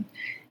Mauthausen.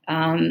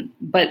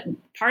 But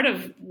part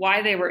of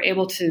why they were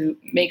able to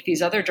make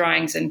these other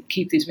drawings and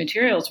keep these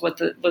materials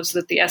was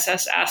that the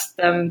SS asked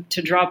them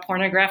to draw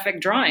pornographic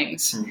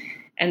drawings.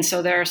 And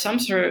so there are some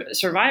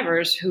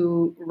survivors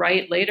who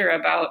write later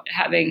about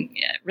having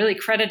really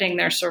crediting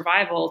their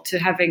survival to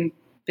having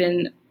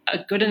been a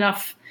good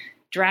enough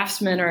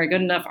draftsman or a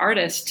good enough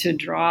artist to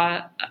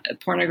draw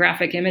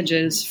pornographic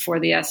images for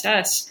the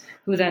SS,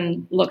 who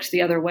then looked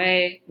the other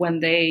way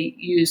when they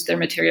used their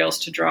materials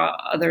to draw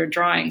other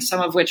drawings, some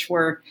of which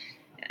were,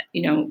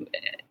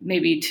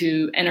 maybe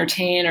to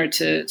entertain or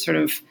to sort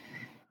of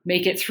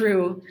make it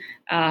through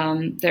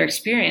their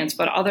experience,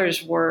 but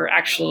others were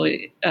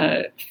actually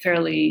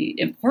fairly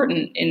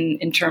important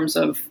in terms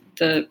of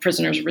the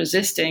prisoners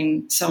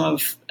resisting some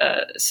of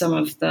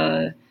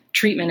the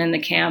treatment in the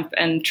camp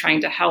and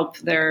trying to help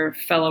their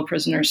fellow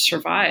prisoners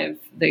survive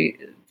the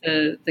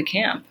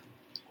camp.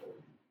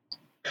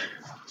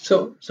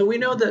 So we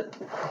know that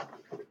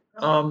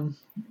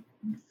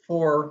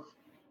for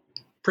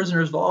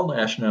prisoners of all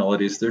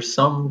nationalities, there's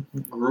some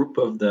group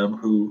of them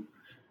who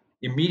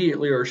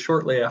immediately or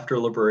shortly after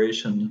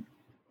liberation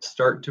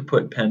start to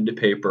put pen to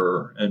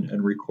paper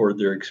and record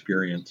their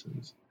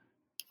experiences.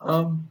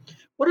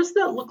 What does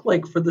that look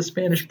like for the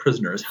Spanish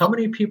prisoners? How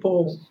many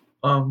people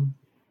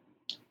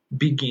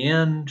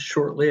began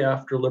shortly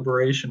after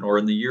liberation or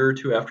in the year or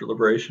two after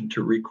liberation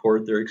to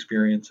record their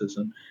experiences?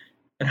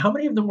 And how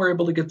many of them were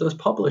able to get those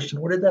published?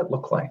 And what did that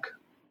look like?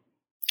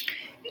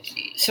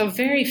 So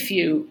very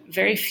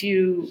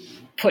few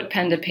put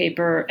pen to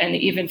paper, and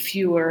even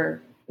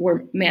fewer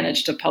were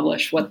managed to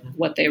publish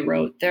what they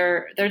wrote.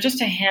 There are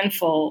just a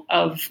handful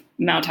of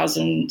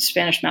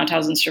Spanish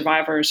Mauthausen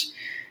survivors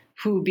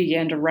who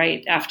began to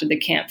write after the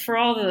camp for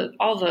all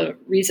the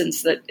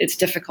reasons that it's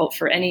difficult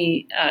for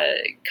any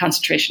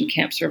concentration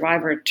camp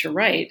survivor to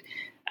write.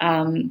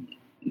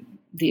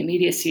 The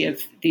immediacy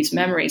of these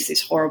memories,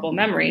 these horrible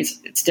memories,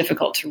 it's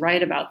difficult to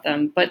write about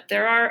them. But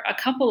there are a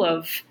couple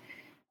of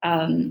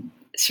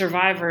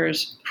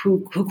survivors who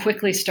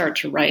quickly start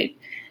to write.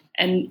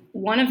 And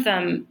one of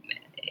them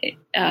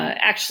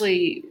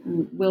actually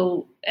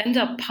will end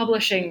up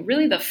publishing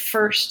really the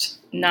first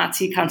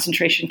Nazi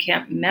concentration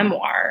camp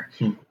memoir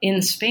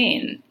in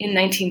Spain in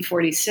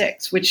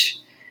 1946, which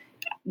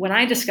when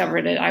I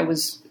discovered it, I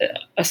was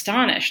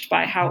astonished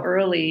by how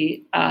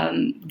early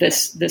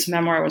this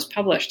memoir was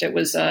published. It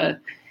was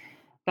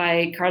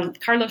by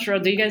Carlos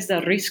Rodriguez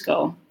del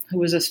Risco, who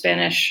was a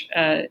Spanish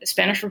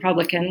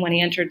Republican when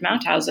he entered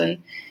Mauthausen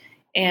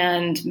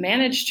and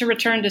managed to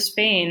return to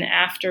Spain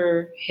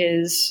after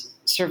his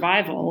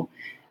survival,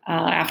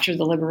 after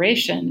the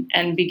liberation,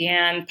 and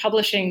began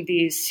publishing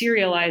these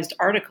serialized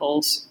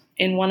articles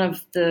in one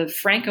of the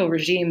Franco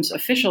regime's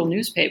official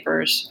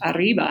newspapers,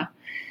 Arriba,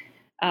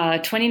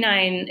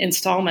 29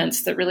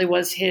 installments that really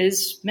was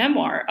his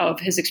memoir of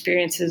his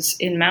experiences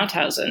in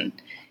Mauthausen.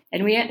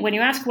 And when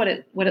you ask what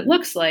it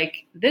looks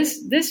like,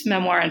 this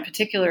memoir in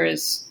particular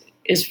is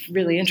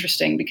really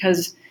interesting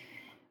because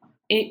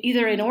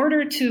either in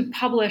order to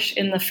publish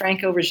in the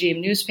Franco regime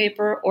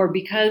newspaper or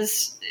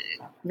because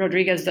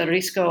Rodriguez del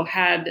Risco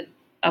had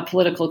a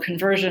political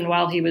conversion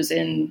while he was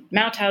in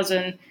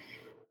Mauthausen,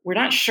 we're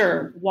not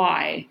sure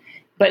why.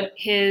 But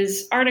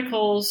his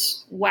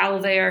articles, while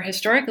they are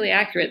historically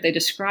accurate, they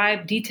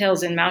describe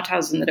details in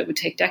Mauthausen that it would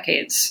take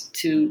decades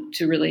to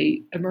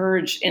really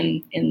emerge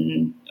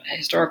in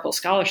historical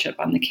scholarship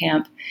on the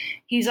camp.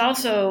 He's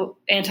also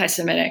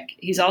anti-Semitic.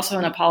 He's also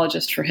an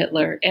apologist for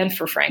Hitler and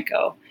for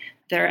Franco.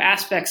 There are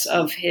aspects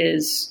of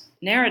his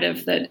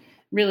narrative that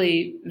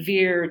really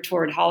veer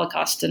toward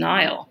Holocaust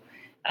denial,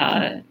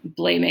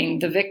 blaming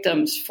the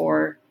victims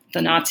for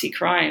the Nazi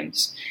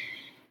crimes.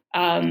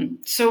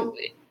 So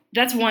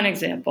that's one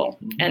example.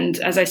 And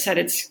as I said,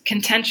 it's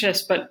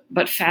contentious,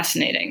 but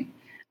fascinating.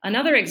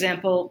 Another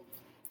example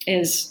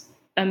is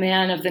a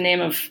man of the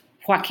name of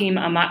Joaquim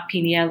Amat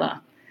Piniella,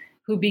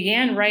 who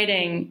began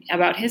writing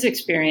about his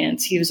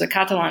experience. He was a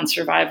Catalan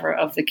survivor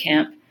of the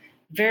camp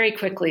very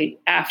quickly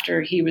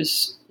after he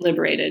was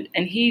liberated.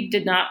 And he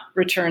did not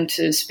return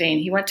to Spain.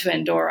 He went to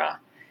Andorra,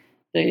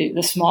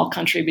 the small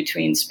country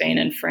between Spain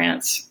and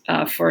France,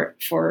 for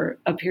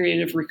a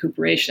period of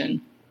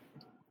recuperation.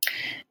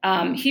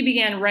 He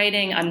began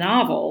writing a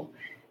novel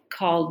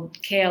called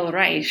Keil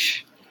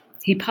Reich.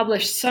 He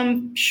published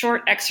some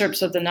short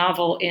excerpts of the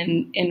novel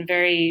in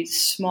very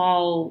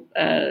small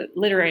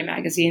literary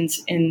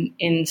magazines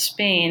in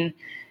Spain,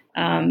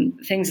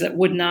 things that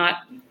would not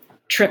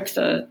trip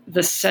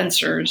the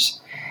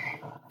censors.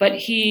 But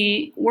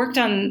he worked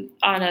on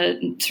a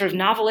sort of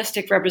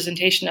novelistic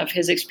representation of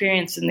his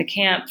experience in the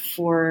camp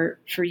for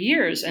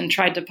years and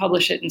tried to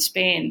publish it in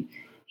Spain.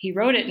 He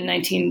wrote it in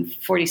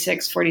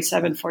 1946,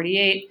 47,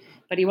 48,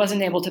 he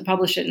wasn't able to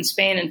publish it in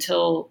Spain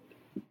until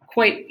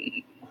quite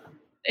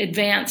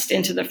advanced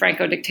into the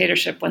Franco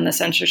dictatorship, when the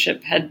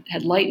censorship had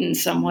lightened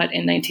somewhat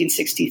in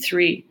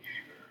 1963.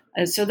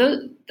 So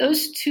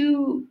those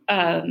two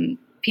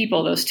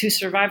people, those two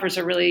survivors,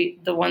 are really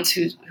the ones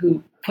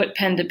who put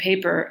pen to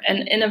paper,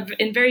 and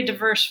in very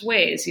diverse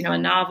ways. A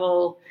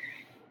novel.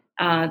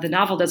 The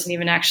novel doesn't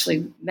even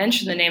actually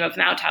mention the name of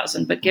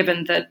Mauthausen, but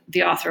given that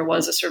the author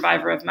was a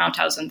survivor of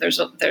Mauthausen, there's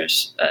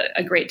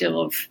a great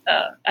deal of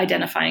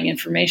identifying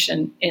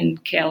information in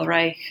Kjell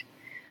Reich.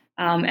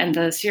 And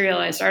the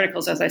serialized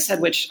articles, as I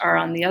said, which are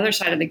on the other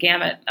side of the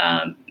gamut,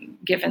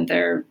 given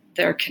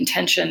their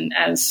contention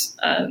as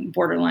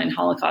borderline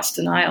Holocaust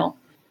denial.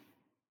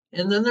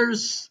 And then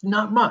there's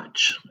not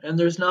much. And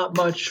there's not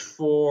much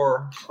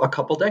for a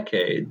couple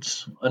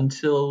decades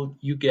until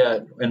you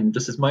get, and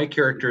this is my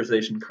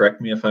characterization,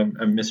 correct me if I'm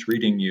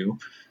misreading you,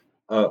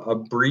 a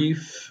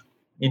brief,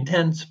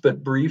 intense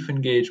but brief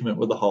engagement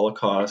with the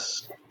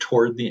Holocaust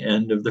toward the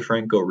end of the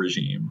Franco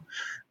regime.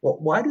 Well,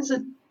 why does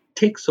it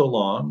take so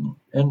long?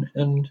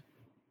 And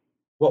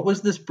what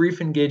was this brief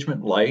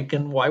engagement like,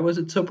 and why was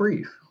it so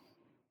brief?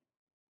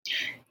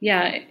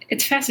 Yeah,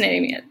 it's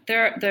fascinating.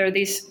 There are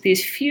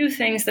these few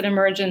things that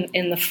emerge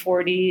in the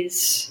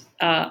 40s,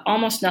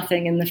 almost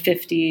nothing in the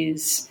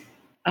 50s,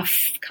 a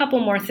couple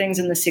more things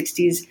in the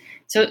 60s.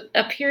 So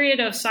a period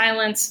of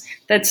silence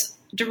that's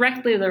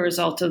directly the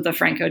result of the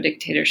Franco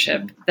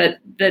dictatorship, that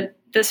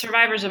the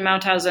survivors of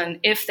Mauthausen,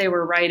 if they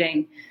were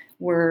writing,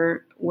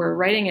 were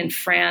writing in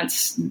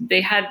France.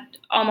 They had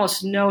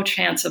almost no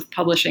chance of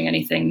publishing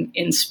anything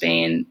in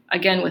Spain,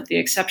 again, with the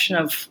exception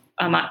of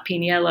Amat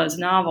Piniela's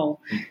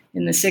novel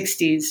in the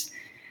 60s.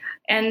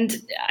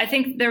 And I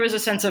think there was a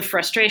sense of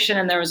frustration,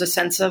 and there was a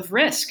sense of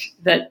risk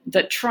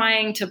that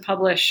trying to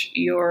publish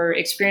your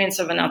experience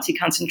of a Nazi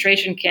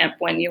concentration camp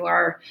when you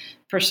are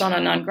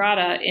persona non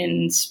grata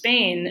in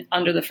Spain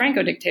under the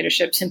Franco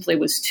dictatorship simply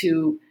was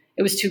too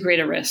great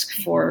a risk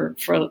for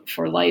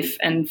life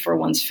and for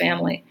one's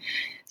family.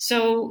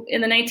 So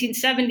in the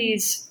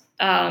 1970s,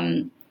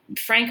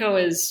 Franco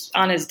is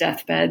on his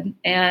deathbed,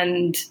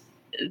 and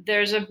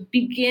there's a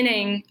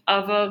beginning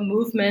of a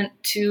movement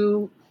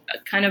to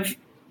kind of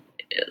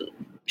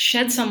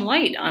shed some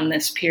light on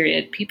this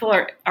period. People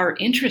are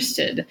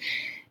interested.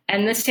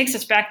 And this takes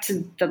us back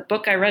to the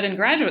book I read in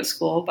graduate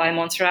school by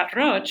Montserrat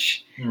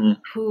Roig,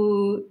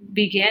 who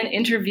began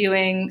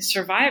interviewing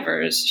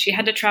survivors. She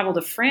had to travel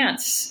to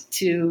France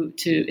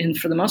and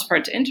for the most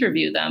part, to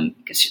interview them,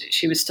 because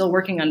she was still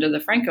working under the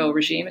Franco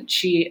regime. And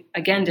she,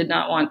 again, did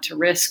not want to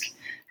risk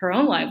her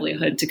own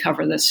livelihood to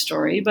cover this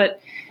story.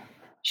 But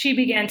she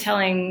began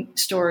telling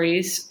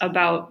stories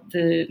about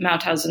the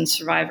Mauthausen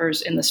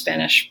survivors in the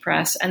Spanish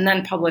press, and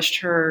then published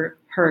her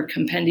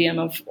compendium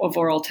of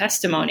oral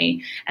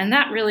testimony. And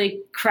that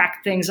really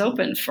cracked things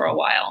open for a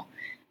while.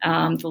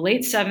 The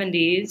late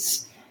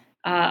 70s,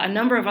 a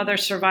number of other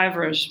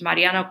survivors,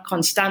 Mariano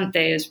Constante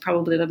is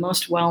probably the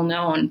most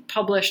well-known,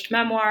 published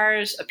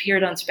memoirs,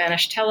 appeared on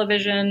Spanish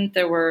television.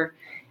 There were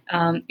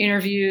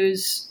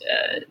interviews,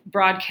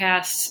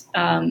 broadcasts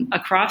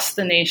across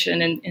the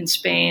nation in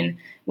Spain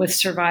with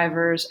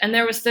survivors. And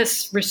there was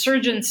this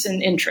resurgence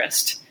in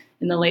interest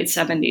in the late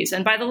 70s.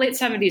 And by the late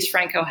 70s,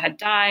 Franco had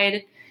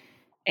died,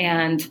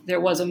 and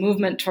there was a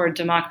movement toward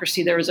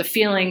democracy. There was a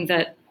feeling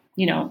that,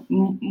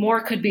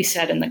 more could be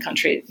said in the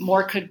country,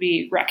 more could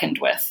be reckoned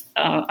with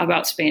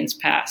about Spain's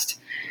past.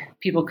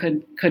 People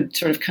could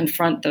sort of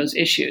confront those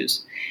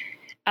issues.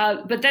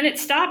 But then it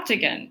stopped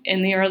again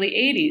in the early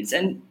 80s.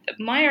 And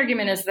my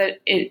argument is that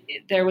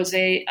there was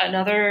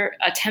another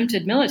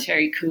attempted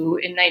military coup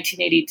in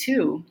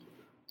 1982,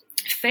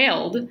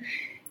 failed,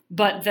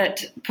 but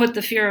that put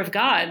the fear of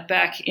God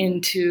back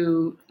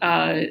into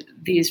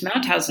these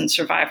Mauthausen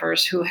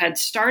survivors who had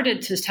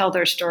started to tell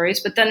their stories,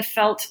 but then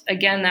felt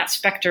again that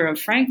specter of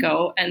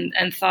Franco and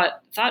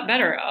thought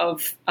better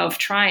of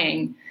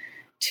trying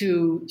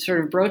to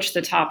sort of broach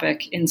the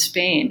topic in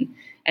Spain.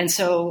 And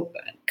so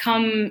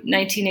come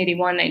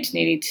 1981,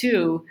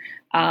 1982,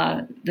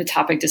 the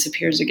topic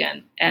disappears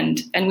again.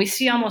 And we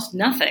see almost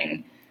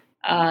nothing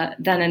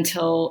then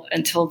until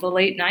the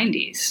late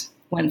 90s,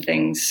 when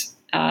things,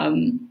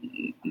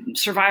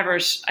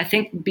 survivors, I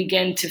think,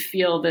 begin to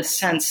feel this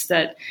sense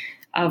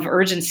of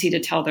urgency to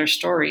tell their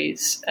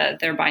stories.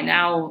 They're by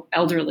now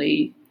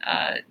elderly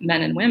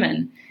men and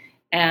women,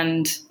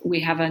 and we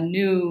have a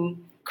new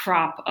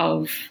crop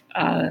of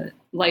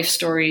life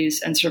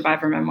stories and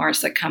survivor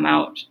memoirs that come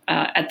out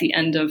at the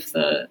end of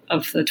the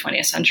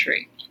 20th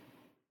century.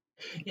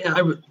 Yeah,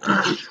 I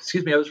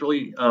was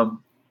really,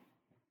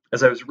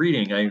 as I was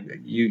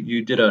reading,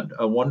 you did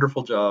a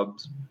wonderful job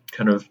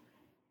kind of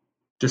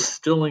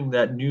distilling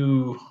that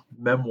new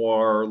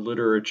memoir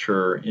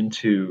literature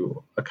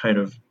into a kind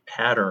of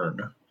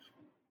pattern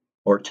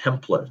or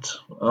template.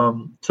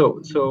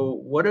 So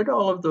what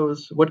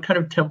kind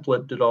of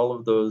template did all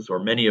of those, or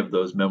many of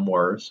those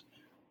memoirs,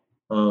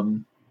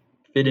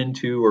 fit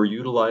into or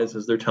utilize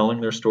as they're telling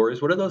their stories?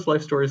 What do those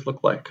life stories look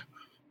like?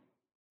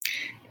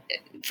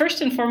 First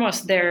and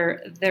foremost,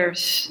 they're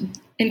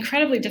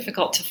incredibly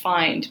difficult to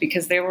find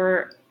because they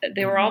were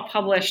all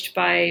published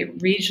by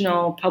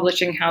regional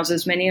publishing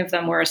houses. Many of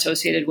them were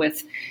associated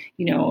with,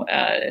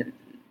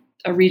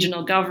 a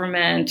regional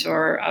government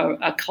or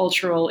a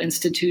cultural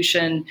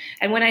institution.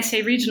 And when I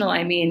say regional,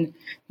 I mean,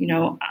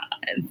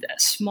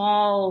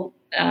 small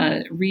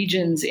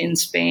regions in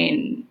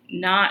Spain,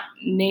 not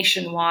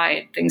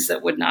nationwide, things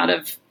that would not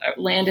have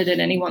landed in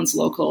anyone's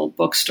local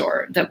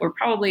bookstore, that were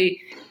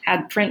probably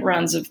had print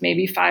runs of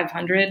maybe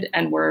 500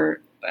 and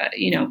were,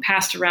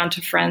 passed around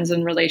to friends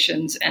and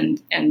relations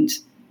and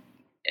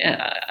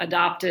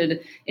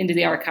adopted into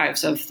the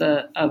archives of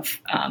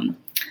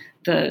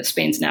the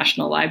Spain's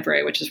National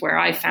Library, which is where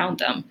I found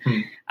them.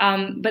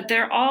 But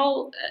they're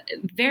all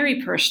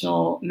very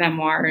personal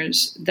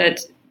memoirs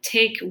that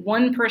take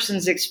one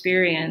person's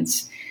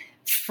experience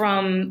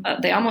from,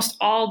 they almost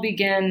all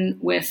begin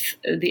with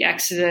the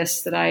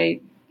exodus that I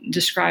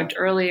described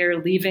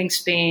earlier, leaving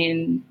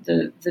Spain,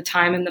 the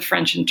time in the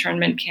French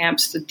internment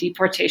camps, the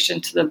deportation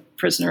to the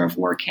prisoner of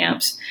war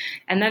camps,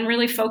 and then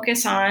really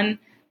focus on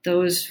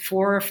those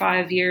 4 or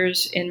 5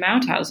 years in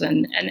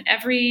Mauthausen. And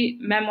every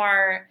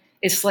memoir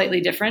is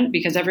slightly different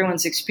because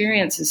everyone's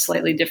experience is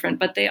slightly different,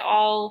 but they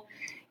all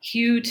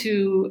hew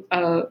to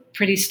a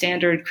pretty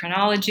standard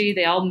chronology.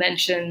 They all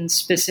mention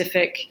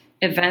specific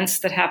events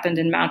that happened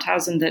in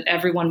Mauthausen that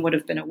everyone would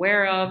have been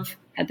aware of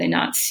had they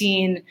not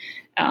seen,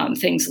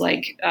 things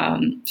like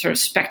sort of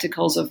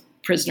spectacles of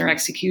prisoner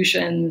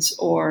executions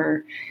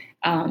or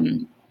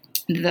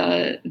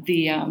the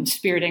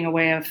spiriting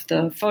away of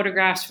the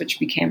photographs, which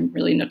became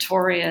really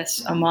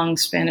notorious among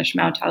Spanish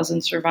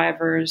Mauthausen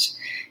survivors.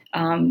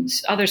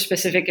 Other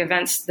specific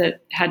events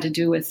that had to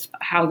do with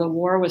how the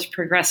war was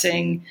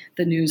progressing,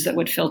 the news that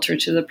would filter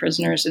to the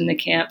prisoners in the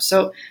camp.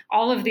 So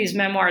all of these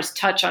memoirs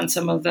touch on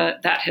some of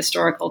that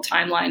historical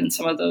timeline and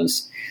some of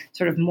those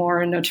sort of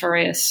more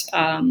notorious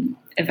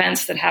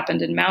events that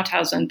happened in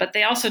Mauthausen. But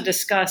they also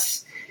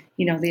discuss,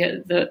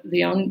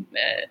 the own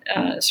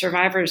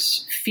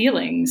survivors'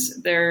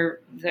 feelings, their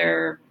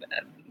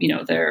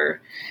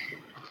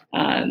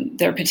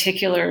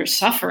particular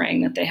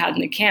suffering that they had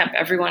in the camp.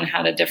 Everyone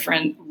had a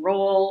different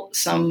role.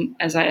 Some,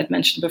 as I had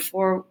mentioned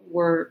before,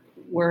 were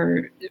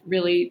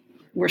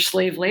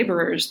slave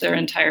laborers their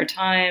entire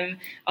time.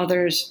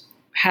 Others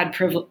had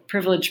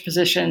privileged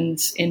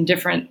positions in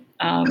different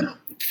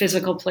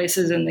physical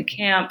places in the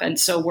camp, and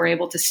so were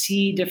able to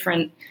see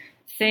different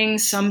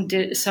things. Some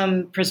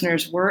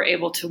prisoners were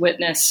able to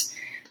witness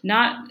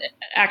not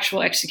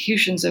actual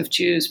executions of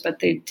Jews, but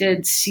they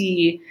did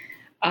see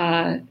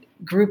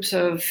groups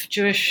of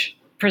Jewish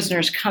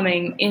prisoners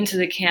coming into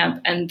the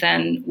camp and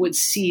then would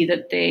see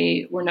that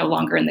they were no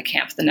longer in the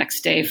camp the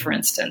next day, for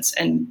instance,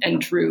 and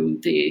drew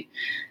the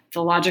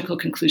logical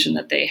conclusion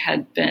that they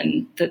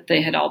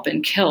had all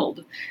been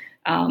killed.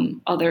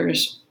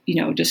 Others,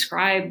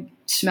 describe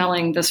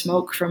smelling the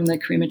smoke from the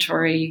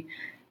crematory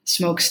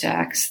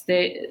smokestacks.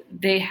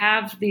 They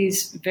have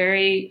these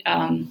very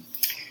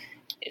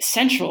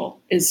central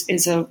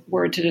is a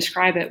word to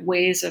describe it,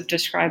 ways of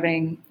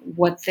describing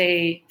what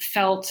they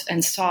felt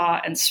and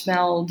saw and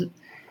smelled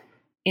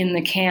in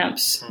the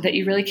camps that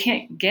you really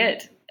can't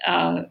get,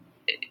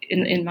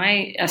 in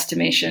my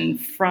estimation,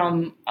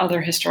 from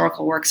other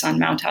historical works on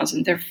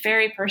Mauthausen. They're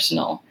very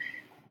personal.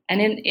 And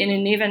in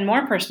an even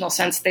more personal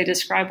sense, they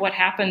describe what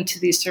happened to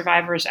these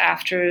survivors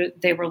after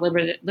they were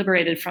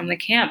liberated from the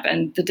camp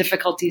and the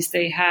difficulties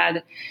they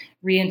had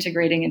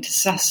reintegrating into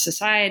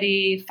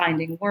society,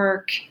 finding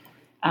work,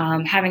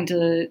 having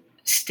to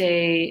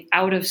stay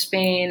out of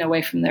Spain,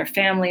 away from their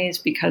families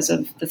because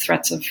of the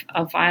threats of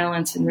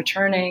violence in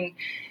returning.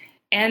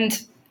 And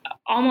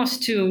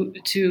almost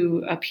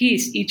to a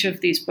piece, each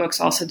of these books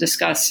also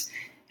discuss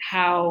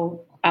how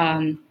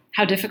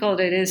difficult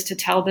it is to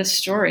tell this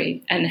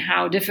story and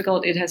how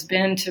difficult it has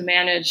been to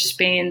manage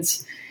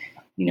Spain's,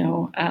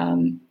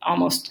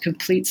 almost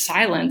complete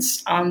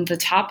silence on the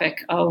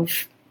topic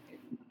of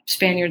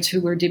Spaniards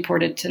who were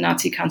deported to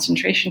Nazi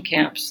concentration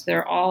camps.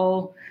 They're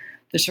all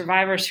the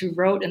survivors who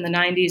wrote in the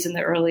 90s and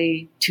the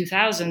early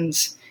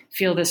 2000s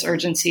feel this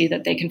urgency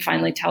that they can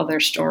finally tell their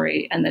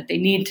story and that they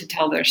need to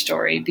tell their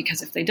story,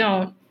 because if they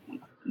don't,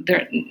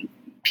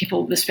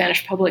 the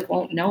Spanish public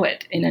won't know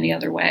it in any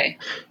other way.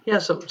 Yeah.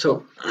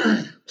 So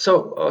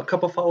a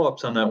couple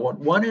follow-ups on that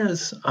one. One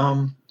is,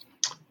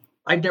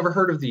 I'd never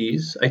heard of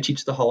these. I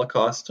teach the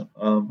Holocaust.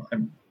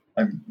 I'm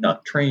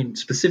not trained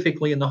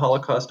specifically in the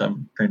Holocaust.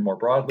 I'm trained more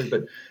broadly,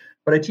 but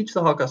I teach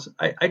the Holocaust.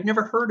 I'd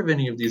never heard of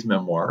any of these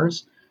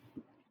memoirs.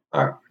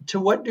 To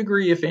what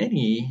degree, if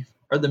any,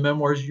 are the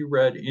memoirs you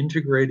read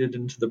integrated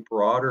into the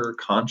broader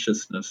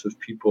consciousness of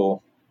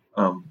people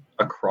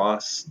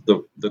across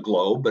the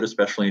globe, but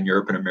especially in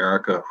Europe and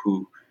America,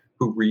 who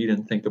read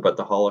and think about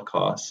the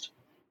Holocaust?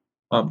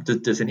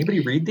 Does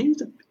anybody read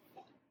these?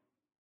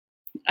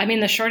 I mean,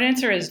 the short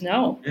answer is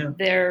no. Yeah.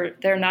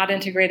 They're not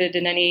integrated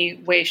in any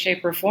way,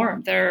 shape, or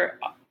form. They're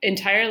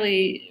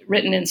entirely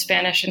written in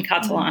Spanish and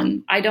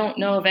Catalan. I don't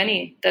know of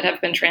any that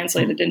have been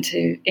translated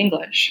into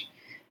English.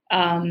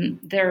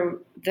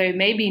 They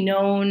may be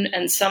known,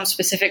 and some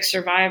specific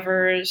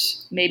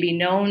survivors may be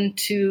known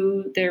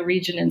to their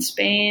region in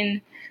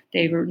Spain.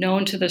 They were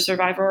known to the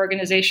survivor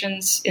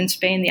organizations in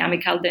Spain. The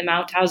Amical de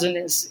Mauthausen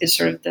is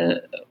sort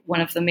of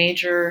one of the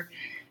major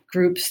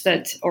groups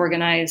that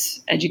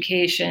organize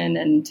education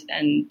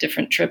and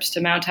different trips to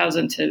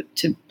Mauthausen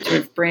to sort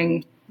of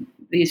bring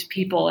these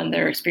people and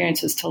their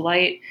experiences to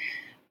light.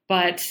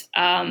 But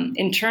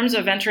in terms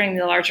of entering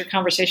the larger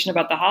conversation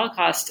about the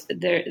Holocaust,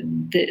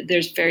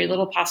 there's very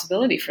little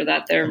possibility for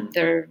that.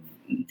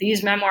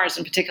 These memoirs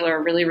in particular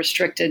are really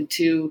restricted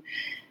to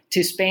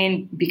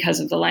Spain because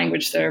of the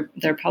language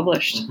they're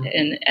published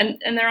in.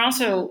 And they're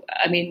also,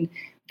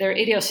 they're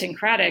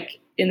idiosyncratic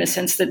in the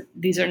sense that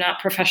these are not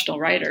professional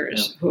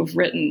writers who have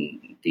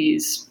written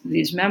these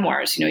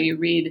memoirs. You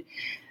read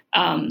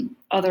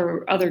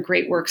other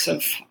great works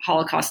of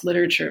Holocaust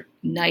literature,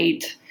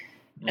 Knight,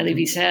 Elie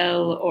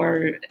Wiesel,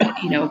 or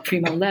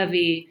Primo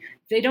Levi.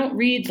 They don't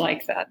read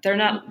like that. They're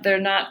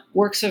not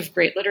works of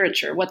great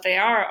literature. What they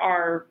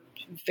are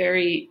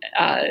very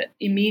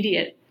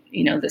immediate.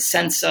 The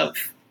sense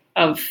of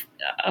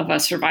a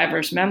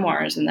survivor's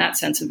memoirs, in that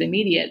sense of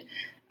immediate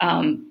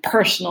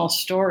personal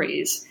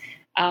stories.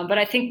 But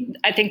I think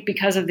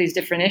because of these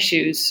different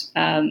issues,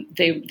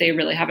 they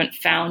really haven't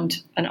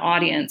found an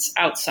audience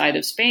outside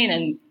of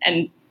Spain,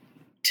 and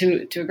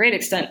to a great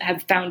extent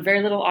have found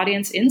very little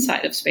audience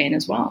inside of Spain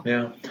as well.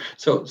 Yeah.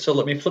 So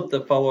let me flip the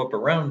follow-up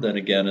around then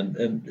again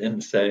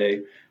and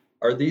say,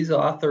 are these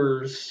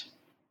authors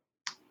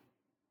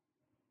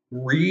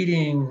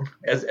reading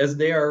as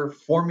they are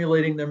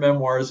formulating their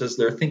memoirs, as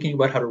they're thinking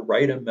about how to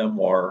write a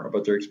memoir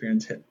about their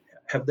experience,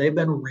 have they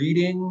been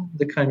reading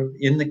the kind of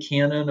in the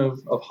canon of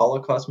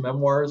Holocaust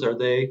memoirs?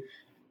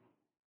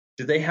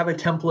 Do they have a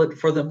template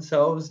for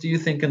themselves, do you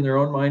think, in their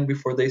own mind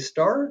before they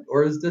start?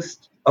 Or is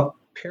this a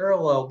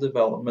parallel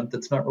development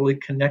that's not really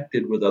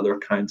connected with other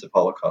kinds of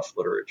Holocaust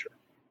literature?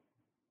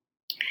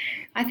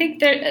 I think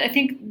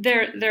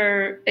there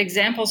are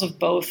examples of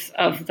both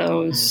of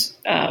those,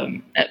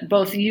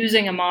 both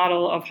using a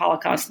model of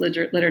Holocaust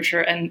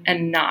literature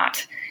and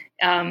not.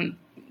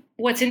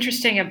 What's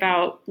interesting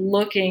about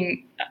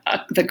looking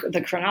at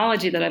the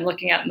chronology that I'm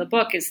looking at in the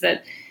book is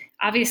that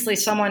obviously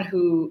someone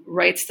who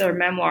writes their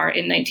memoir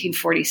in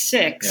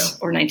 1946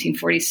 or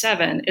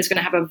 1947 is going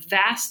to have a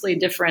vastly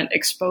different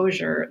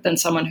exposure than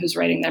someone who's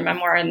writing their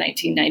memoir in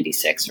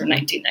 1996 or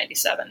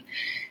 1997.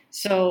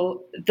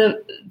 So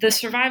the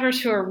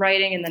survivors who are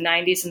writing in the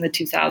 90s and the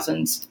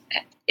 2000s,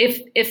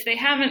 if they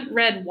haven't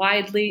read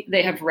widely,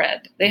 they have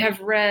read. They have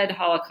read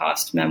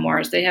Holocaust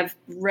memoirs. They have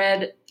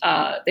read.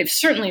 They've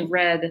certainly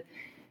read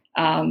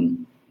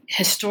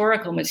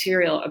historical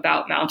material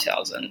about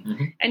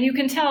Mauthausen, and you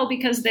can tell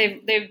because they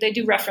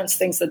do reference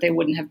things that they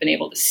wouldn't have been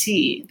able to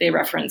see. They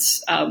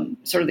reference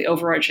sort of the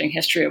overarching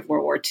history of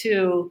World War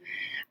II.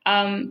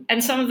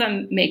 And some of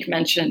them make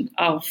mention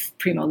of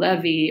Primo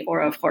Levi or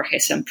of Jorge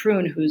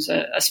Semprún, who's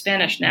a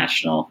Spanish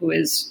national who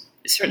is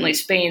certainly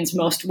Spain's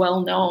most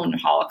well-known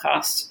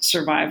Holocaust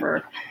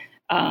survivor,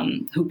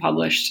 who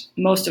published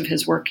most of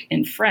his work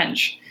in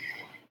French.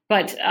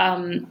 But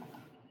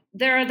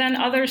there are then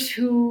others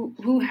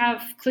who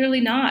have clearly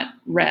not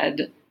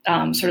read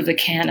sort of the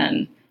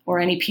canon or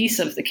any piece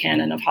of the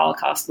canon of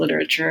Holocaust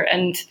literature.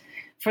 And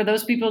for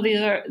those people,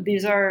 these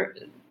are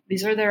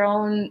their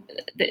own.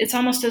 It's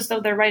almost as though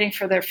they're writing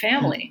for their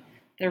family.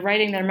 They're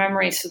writing their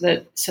memories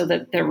so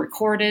that they're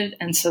recorded,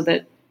 and so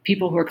that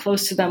people who are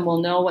close to them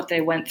will know what they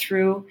went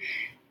through.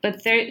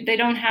 But they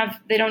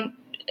don't.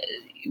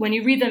 When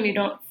you read them, you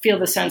don't feel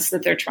the sense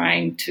that they're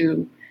trying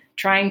to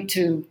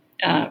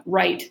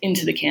write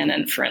into the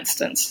canon. For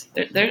instance,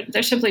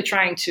 they're simply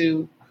trying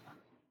to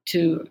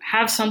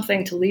have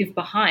something to leave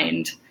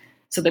behind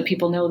so that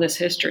people know this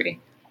history.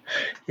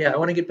 Yeah, I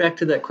want to get back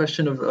to that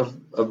question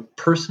of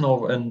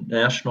personal and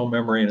national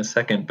memory in a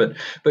second, but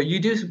you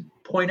do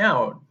point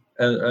out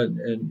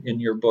in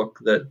your book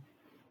that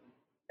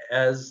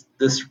as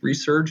this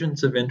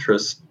resurgence of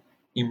interest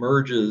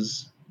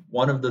emerges,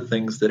 one of the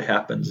things that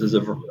happens is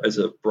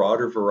a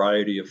broader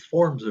variety of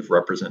forms of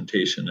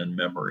representation and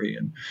memory,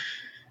 and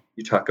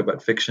you talk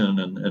about fiction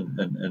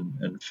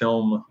and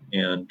film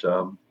and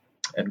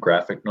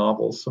graphic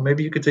novels. So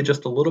maybe you could say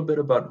just a little bit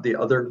about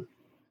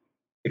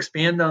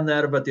expand on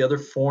that, about the other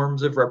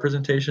forms of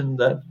representation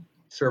that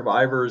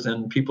survivors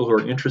and people who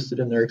are interested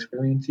in their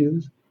experience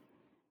use?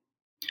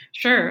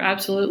 Sure,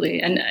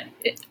 absolutely. And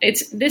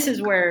this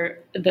is where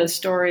the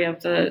story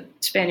of the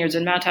Spaniards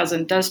in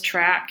Mauthausen does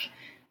track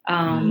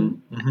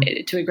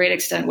to a great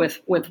extent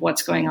with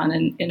what's going on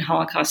in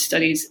Holocaust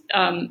studies.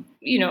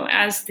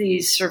 As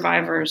these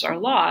survivors are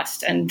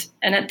lost, and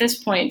at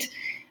this point,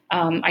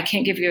 I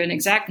can't give you an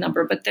exact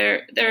number, but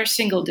there are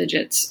single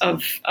digits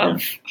of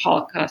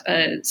Holocaust,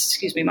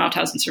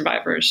 Mauthausen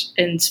survivors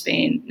in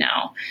Spain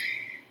now.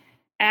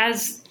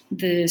 As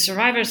the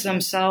survivors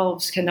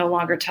themselves can no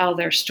longer tell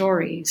their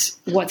stories,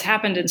 what's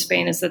happened in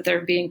Spain is that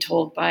they're being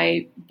told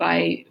by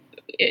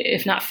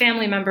if not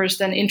family members,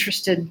 then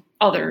interested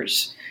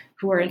others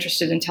who are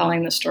interested in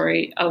telling the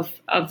story of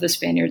the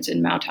Spaniards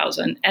in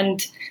Mauthausen.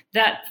 And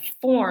that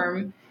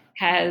form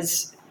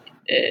has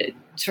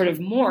sort of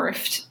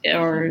morphed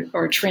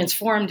or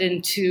transformed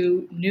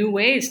into new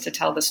ways to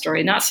tell the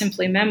story, not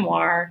simply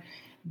memoir,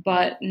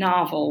 but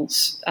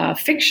novels,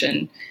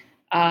 fiction,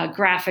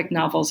 graphic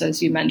novels,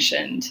 as you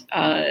mentioned,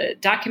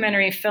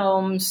 documentary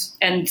films,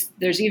 and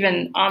there's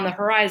even on the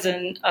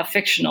horizon a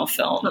fictional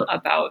film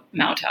about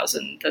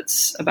Mauthausen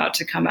that's about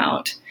to come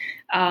out,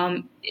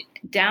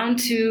 down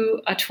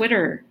to a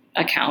Twitter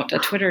account, a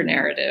Twitter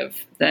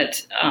narrative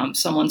that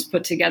someone's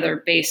put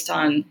together based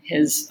on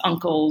his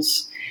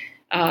uncle's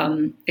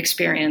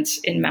experience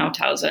in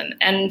Mauthausen.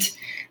 And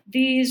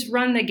these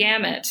run the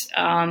gamut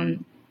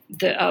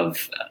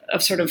of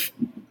sort of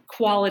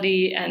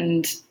quality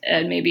and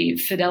maybe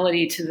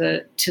fidelity to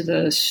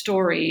the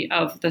story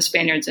of the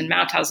Spaniards in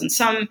Mauthausen.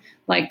 Some,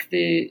 like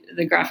the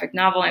graphic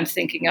novel I'm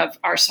thinking of,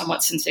 are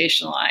somewhat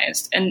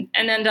sensationalized and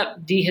end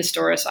up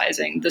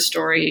dehistoricizing the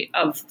story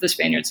of the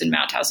Spaniards in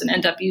Mauthausen,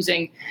 end up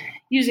using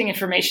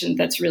information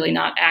that's really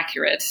not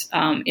accurate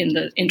in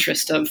the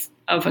interest of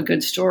a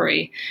good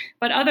story.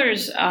 But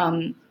others,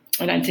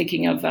 and I'm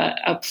thinking of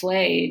a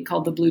play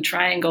called The Blue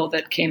Triangle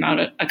that came out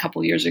a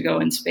couple years ago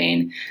in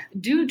Spain,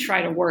 do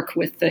try to work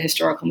with the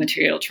historical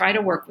material, try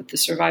to work with the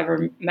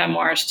survivor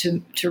memoirs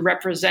to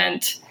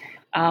represent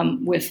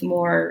with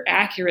more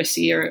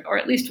accuracy or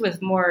at least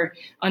with more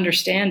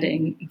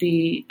understanding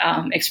the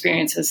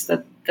experiences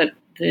that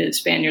the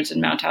Spaniards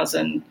in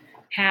Mauthausen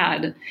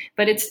had.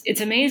 But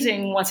it's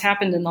amazing what's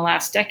happened in the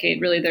last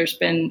decade. Really, there's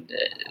been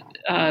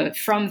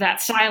from that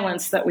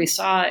silence that we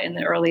saw in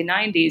the early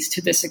 90s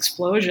to this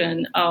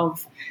explosion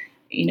of,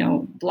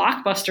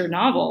 blockbuster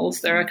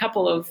novels. There are a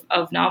couple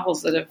of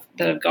novels that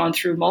have gone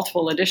through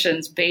multiple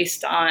editions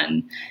based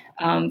on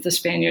the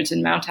Spaniards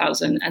in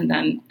Mauthausen, and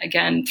then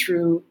again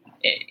through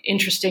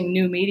interesting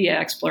new media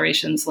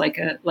explorations like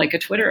a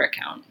Twitter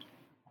account.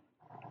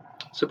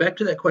 So back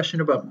to that question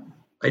about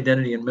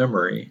identity and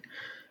memory,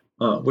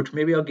 which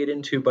maybe I'll get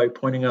into by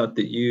pointing out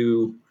that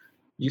you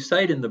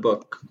cite in the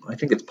book, I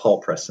think it's Paul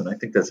Preston, I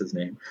think that's his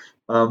name,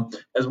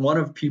 as one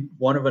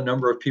of a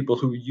number of people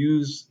who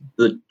use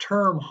the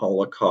term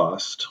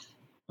Holocaust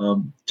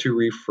to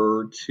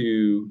refer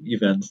to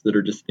events that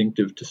are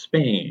distinctive to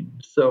Spain.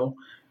 So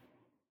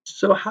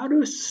how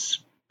do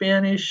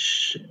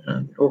Spanish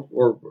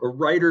or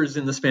writers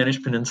in the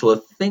Spanish Peninsula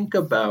think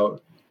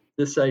about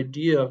this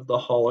idea of the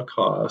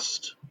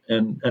Holocaust,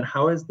 and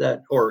how is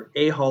that, or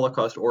a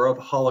Holocaust or of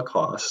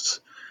Holocausts,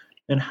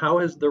 and how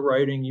has the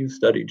writing you've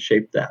studied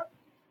shaped that?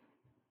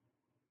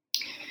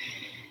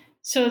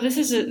 So this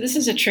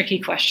is a tricky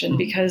question,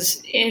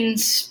 because in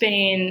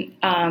Spain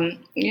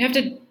you have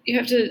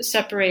to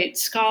separate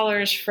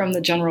scholars from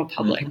the general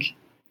public. Mm-hmm.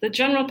 The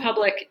general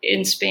public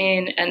in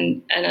Spain,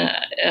 and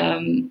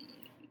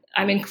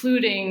I'm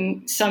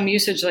including some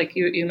usage, like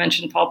you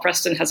mentioned, Paul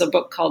Preston has a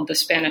book called The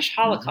Spanish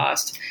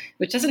Holocaust,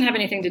 which doesn't have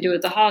anything to do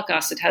with the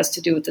Holocaust. It has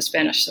to do with the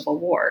Spanish Civil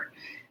War.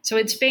 So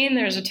in Spain,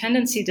 there's a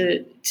tendency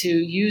to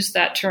use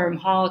that term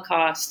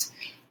Holocaust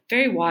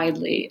very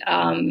widely,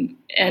 and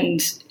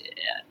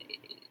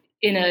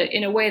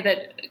in a way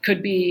that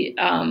could be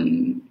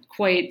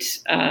quite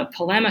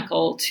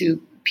polemical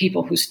to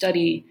people who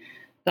study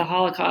the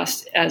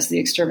Holocaust as the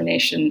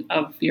extermination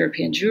of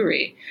European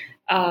Jewry.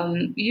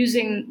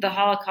 Using the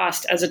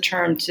Holocaust as a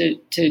term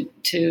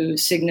to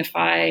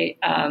signify,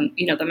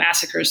 the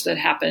massacres that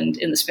happened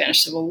in the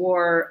Spanish Civil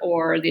War,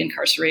 or the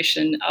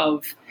incarceration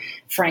of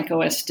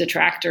Francoist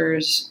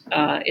detractors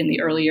in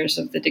the early years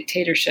of the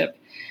dictatorship.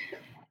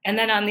 And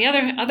then on the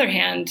other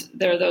hand,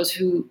 there are those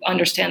who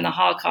understand the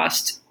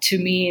Holocaust to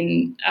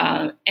mean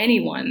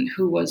anyone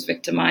who was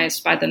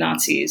victimized by the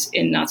Nazis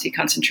in Nazi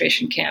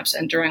concentration camps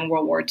and during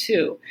World War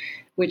II,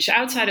 which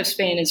outside of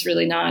Spain is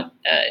really not,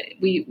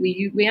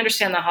 we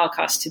understand the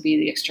Holocaust to be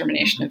the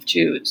extermination of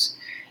Jews.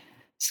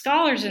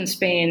 Scholars in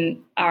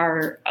Spain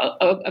are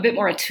a bit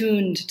more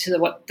attuned to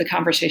what the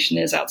conversation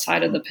is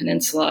outside of the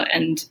peninsula,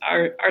 and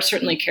are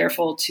certainly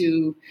careful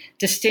to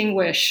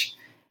distinguish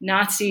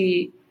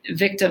Nazi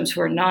victims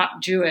who are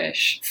not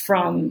Jewish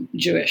from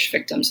Jewish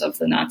victims of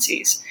the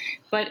Nazis.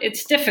 But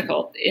it's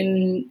difficult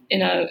in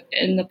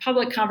the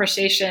public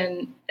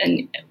conversation,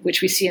 and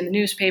which we see in the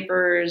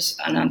newspapers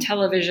and on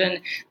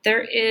television.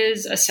 There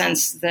is a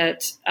sense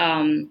that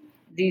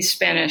these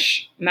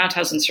Spanish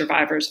Mauthausen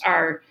survivors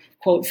are,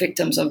 quote,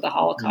 victims of the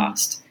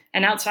Holocaust. Mm.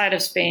 And outside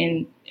of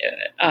Spain,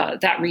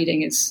 that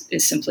reading is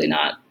simply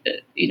not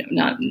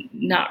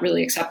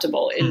really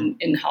acceptable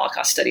in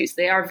Holocaust studies.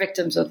 They are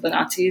victims of the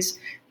Nazis,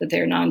 but they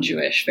are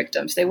non-Jewish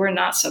victims. They were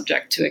not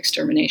subject to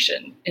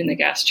extermination in the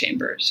gas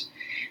chambers.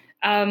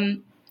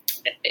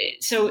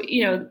 So,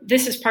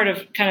 this is part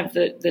of kind of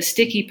the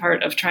sticky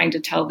part of trying to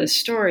tell this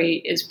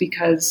story, is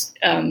because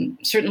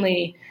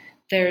certainly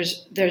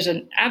there's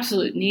an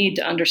absolute need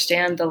to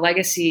understand the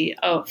legacy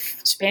of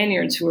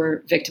Spaniards who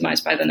were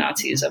victimized by the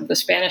Nazis, of the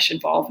Spanish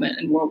involvement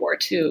in World War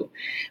II.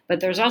 But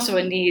there's also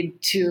a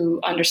need to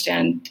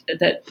understand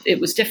that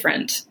it was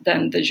different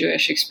than the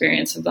Jewish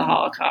experience of the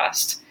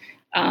Holocaust.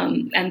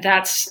 And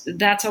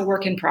that's a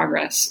work in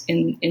progress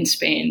in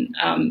Spain.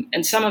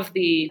 And some of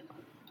the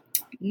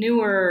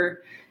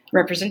newer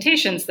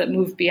representations that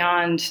move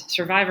beyond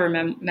survivor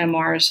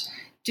memoirs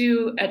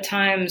do at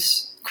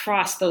times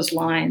cross those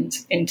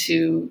lines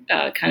into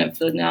kind of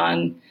the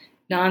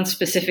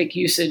non-specific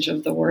usage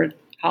of the word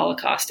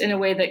Holocaust in a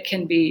way that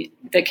can be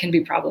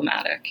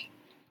problematic.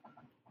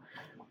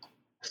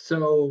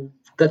 So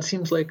that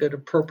seems like an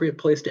appropriate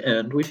place to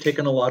end. We've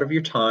taken a lot of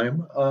your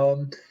time,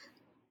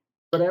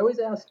 but I always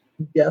ask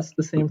guests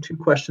the same two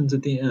questions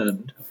at the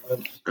end.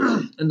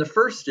 And the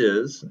first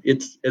is,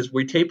 it's as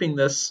we're taping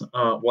this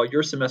while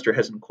your semester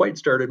hasn't quite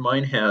started,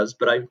 mine has,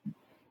 but I'm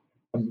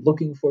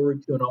looking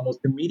forward to an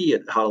almost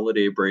immediate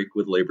holiday break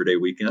with Labor Day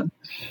weekend.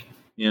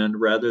 And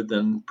rather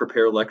than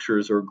prepare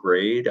lectures or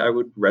grade, I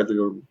would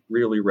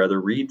really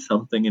rather read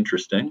something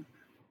interesting.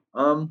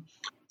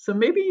 So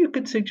maybe you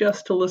could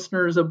suggest to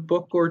listeners a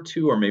book or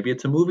two, or maybe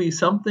it's a movie,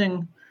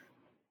 something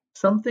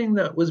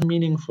that was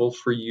meaningful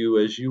for you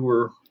as you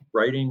were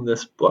writing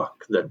this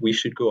book that we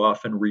should go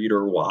off and read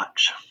or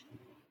watch.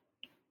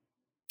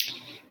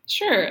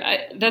 Sure,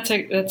 that's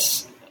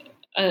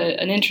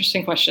an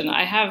interesting question.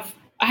 I have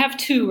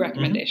two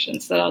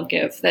recommendations that I'll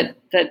give that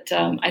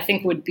I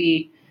think would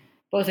be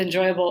both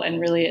enjoyable and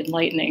really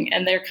enlightening,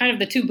 and they're kind of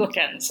the two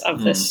bookends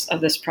of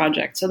this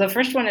project. So the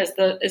first one is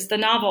the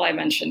novel I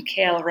mentioned,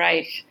 Kale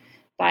Reich,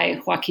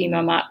 by Joaquim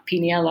Amat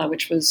Piniella,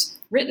 which was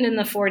written in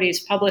the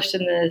 40s, published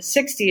in the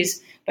 60s,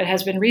 but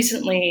has been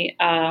recently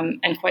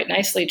and quite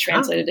nicely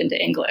translated into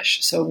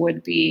English. So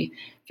would be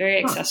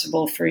very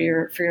accessible for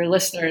your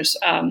listeners.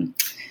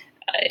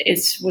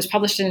 It was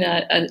published in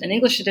an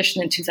English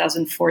edition in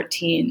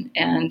 2014,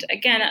 and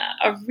again,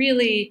 a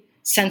really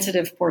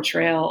sensitive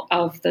portrayal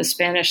of the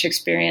Spanish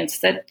experience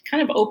that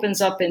kind of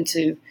opens up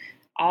into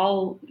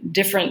all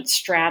different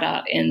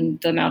strata in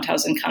the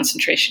Mauthausen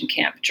concentration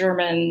camp.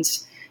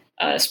 Germans,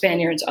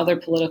 Spaniards, other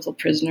political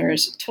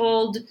prisoners,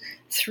 told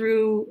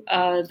through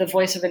the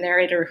voice of a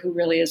narrator who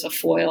really is a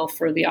foil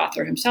for the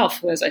author himself,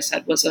 who, as I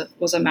said, was a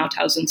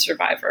Mauthausen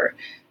survivor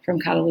from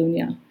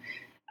Catalonia.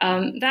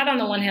 That, on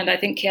the one hand, I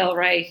think Kale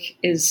Reich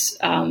is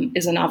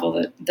a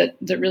novel that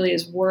really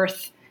is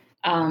worth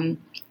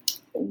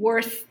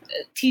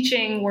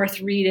teaching,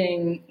 worth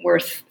reading,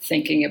 worth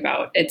thinking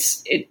about.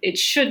 It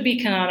should be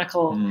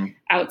canonical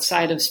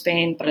outside of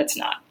Spain, but it's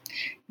not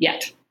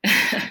yet.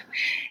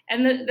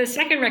 And the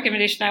second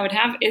recommendation I would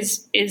have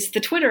is the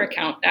Twitter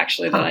account,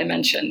 actually, that I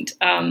mentioned.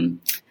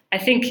 I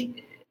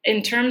think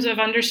in terms of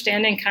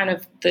understanding kind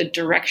of the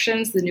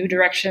new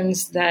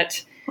directions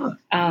that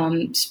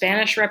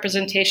Spanish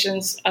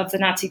representations of the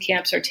Nazi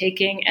camps are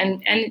taking,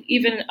 and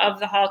even of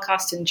the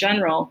Holocaust in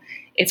general,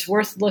 it's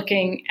worth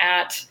looking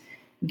at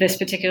this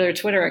particular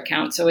Twitter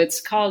account. So it's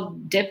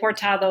called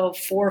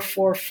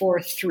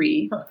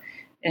Deportado4443,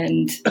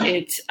 and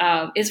it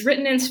is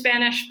written in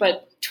Spanish,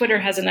 but Twitter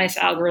has a nice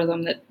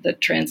algorithm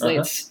that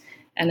translates,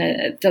 and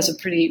it does a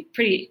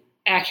pretty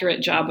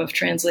accurate job of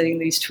translating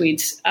these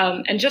tweets.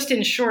 And just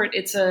in short,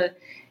 it's a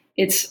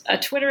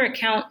Twitter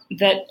account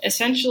that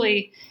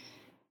essentially,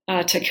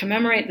 to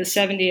commemorate the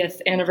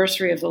 70th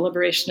anniversary of the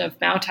liberation of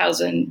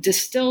Mauthausen,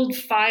 distilled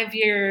 5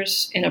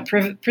 years in a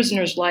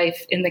prisoner's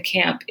life in the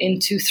camp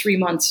into 3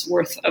 months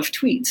worth of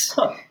tweets.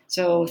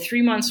 So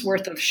 3 months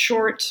worth of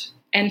short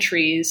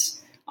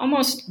entries,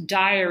 almost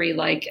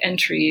diary-like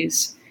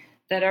entries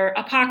that are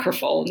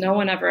apocryphal. No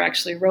one ever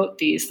actually wrote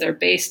these. They're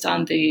based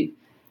on the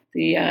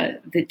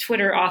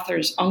Twitter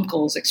author's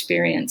uncle's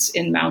experience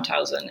in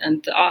Mauthausen,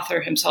 and the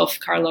author himself,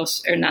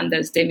 Carlos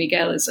Hernandez de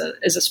Miguel, is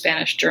a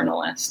Spanish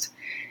journalist.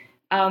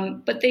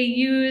 But they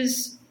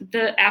use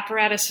the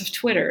apparatus of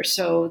Twitter.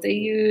 So they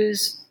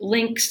use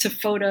links to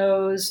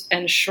photos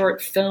and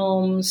short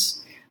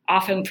films,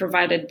 often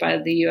provided by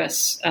the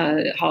U.S.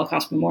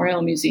 Holocaust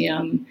Memorial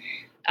Museum.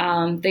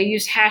 They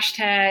use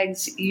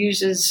hashtags,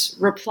 uses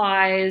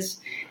replies,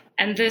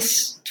 and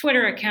this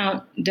Twitter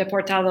account,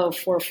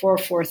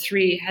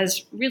 Deportado4443,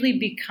 has really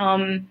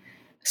become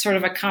sort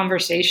of a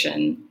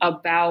conversation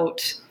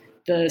about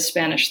the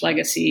Spanish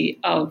legacy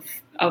of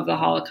the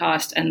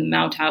Holocaust and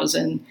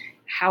Mauthausen,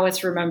 how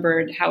it's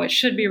remembered, how it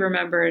should be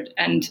remembered,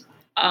 and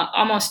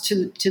almost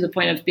to the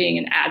point of being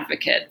an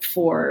advocate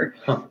for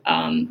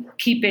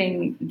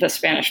keeping the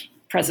Spanish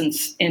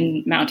presence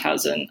in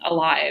Mauthausen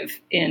alive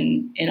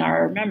in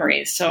our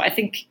memories. So I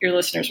think your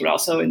listeners would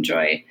also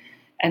enjoy,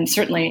 and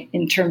certainly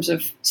in terms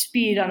of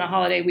speed on a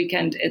holiday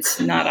weekend,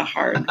 it's not a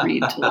hard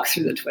read to look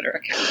through the Twitter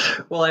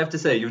account. Well, I have to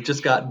say, you've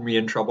just gotten me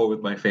in trouble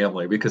with my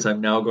family, because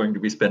I'm now going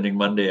to be spending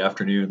Monday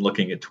afternoon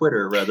looking at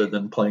Twitter rather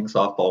than playing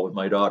softball with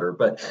my daughter.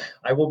 But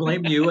I will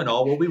blame you, and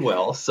all will be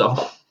well.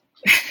 So.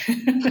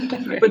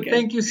 But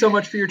thank you so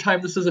much for your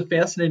time. This is a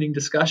fascinating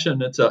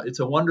discussion. It's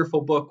a wonderful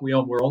book.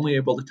 We're only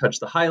able to touch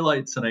the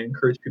highlights, and I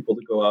encourage people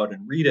to go out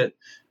and read it.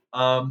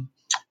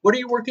 What are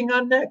you working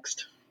on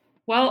next?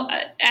 Well,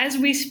 as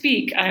we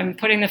speak, I'm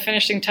putting the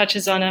finishing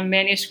touches on a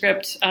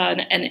manuscript,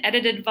 an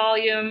edited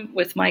volume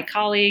with my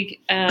colleague,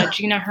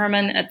 Gina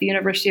Herman at the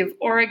University of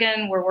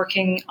Oregon. We're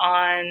working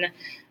on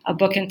a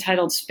book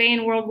entitled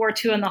Spain, World War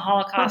II and the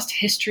Holocaust,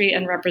 History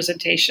and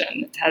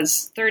Representation. It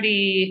has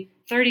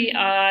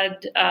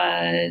 30-odd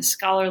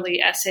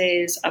scholarly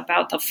essays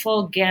about the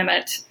full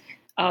gamut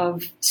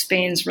of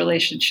Spain's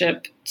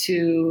relationship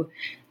to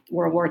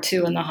World War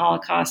II and the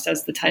Holocaust,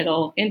 as the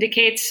title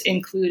indicates,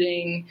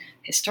 including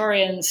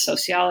historians,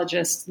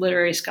 sociologists,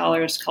 literary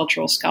scholars,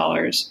 cultural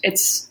scholars.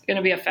 It's going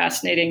to be a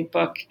fascinating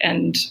book,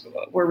 and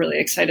we're really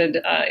excited.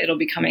 It'll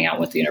be coming out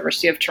with the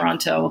University of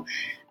Toronto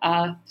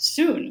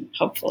soon,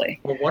 hopefully.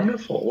 Well,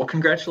 wonderful. Well,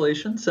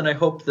 congratulations. And I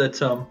hope that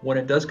when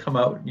it does come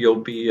out, you'll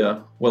be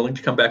willing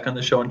to come back on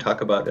the show and talk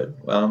about it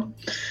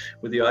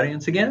with the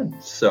audience again.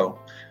 So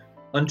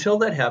until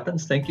that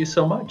happens, thank you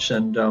so much,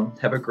 and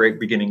have a great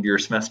beginning to your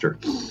semester.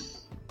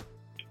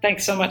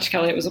 Thanks so much,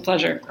 Kelly. It was a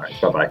pleasure. All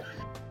right, bye-bye.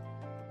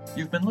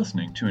 You've been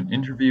listening to an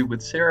interview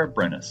with Sarah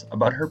Brennis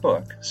about her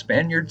book,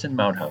 Spaniards in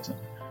Mauthausen,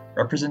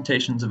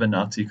 Representations of a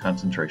Nazi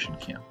Concentration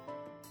Camp.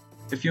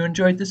 If you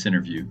enjoyed this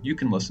interview, you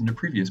can listen to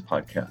previous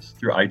podcasts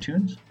through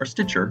iTunes or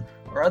Stitcher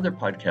or other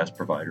podcast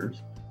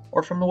providers,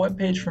 or from the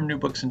webpage from New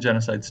Books in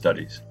Genocide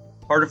Studies,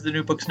 part of the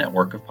New Books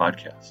network of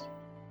podcasts.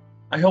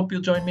 I hope you'll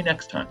join me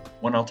next time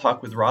when I'll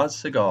talk with Raz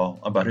Segal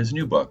about his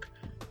new book,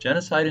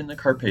 Genocide in the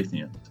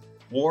Carpathians,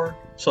 War,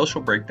 Social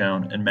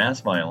Breakdown, and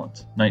Mass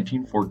Violence,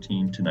 1914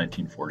 to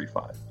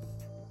 1945.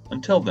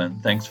 Until then,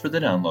 thanks for the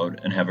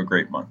download and have a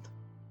great month.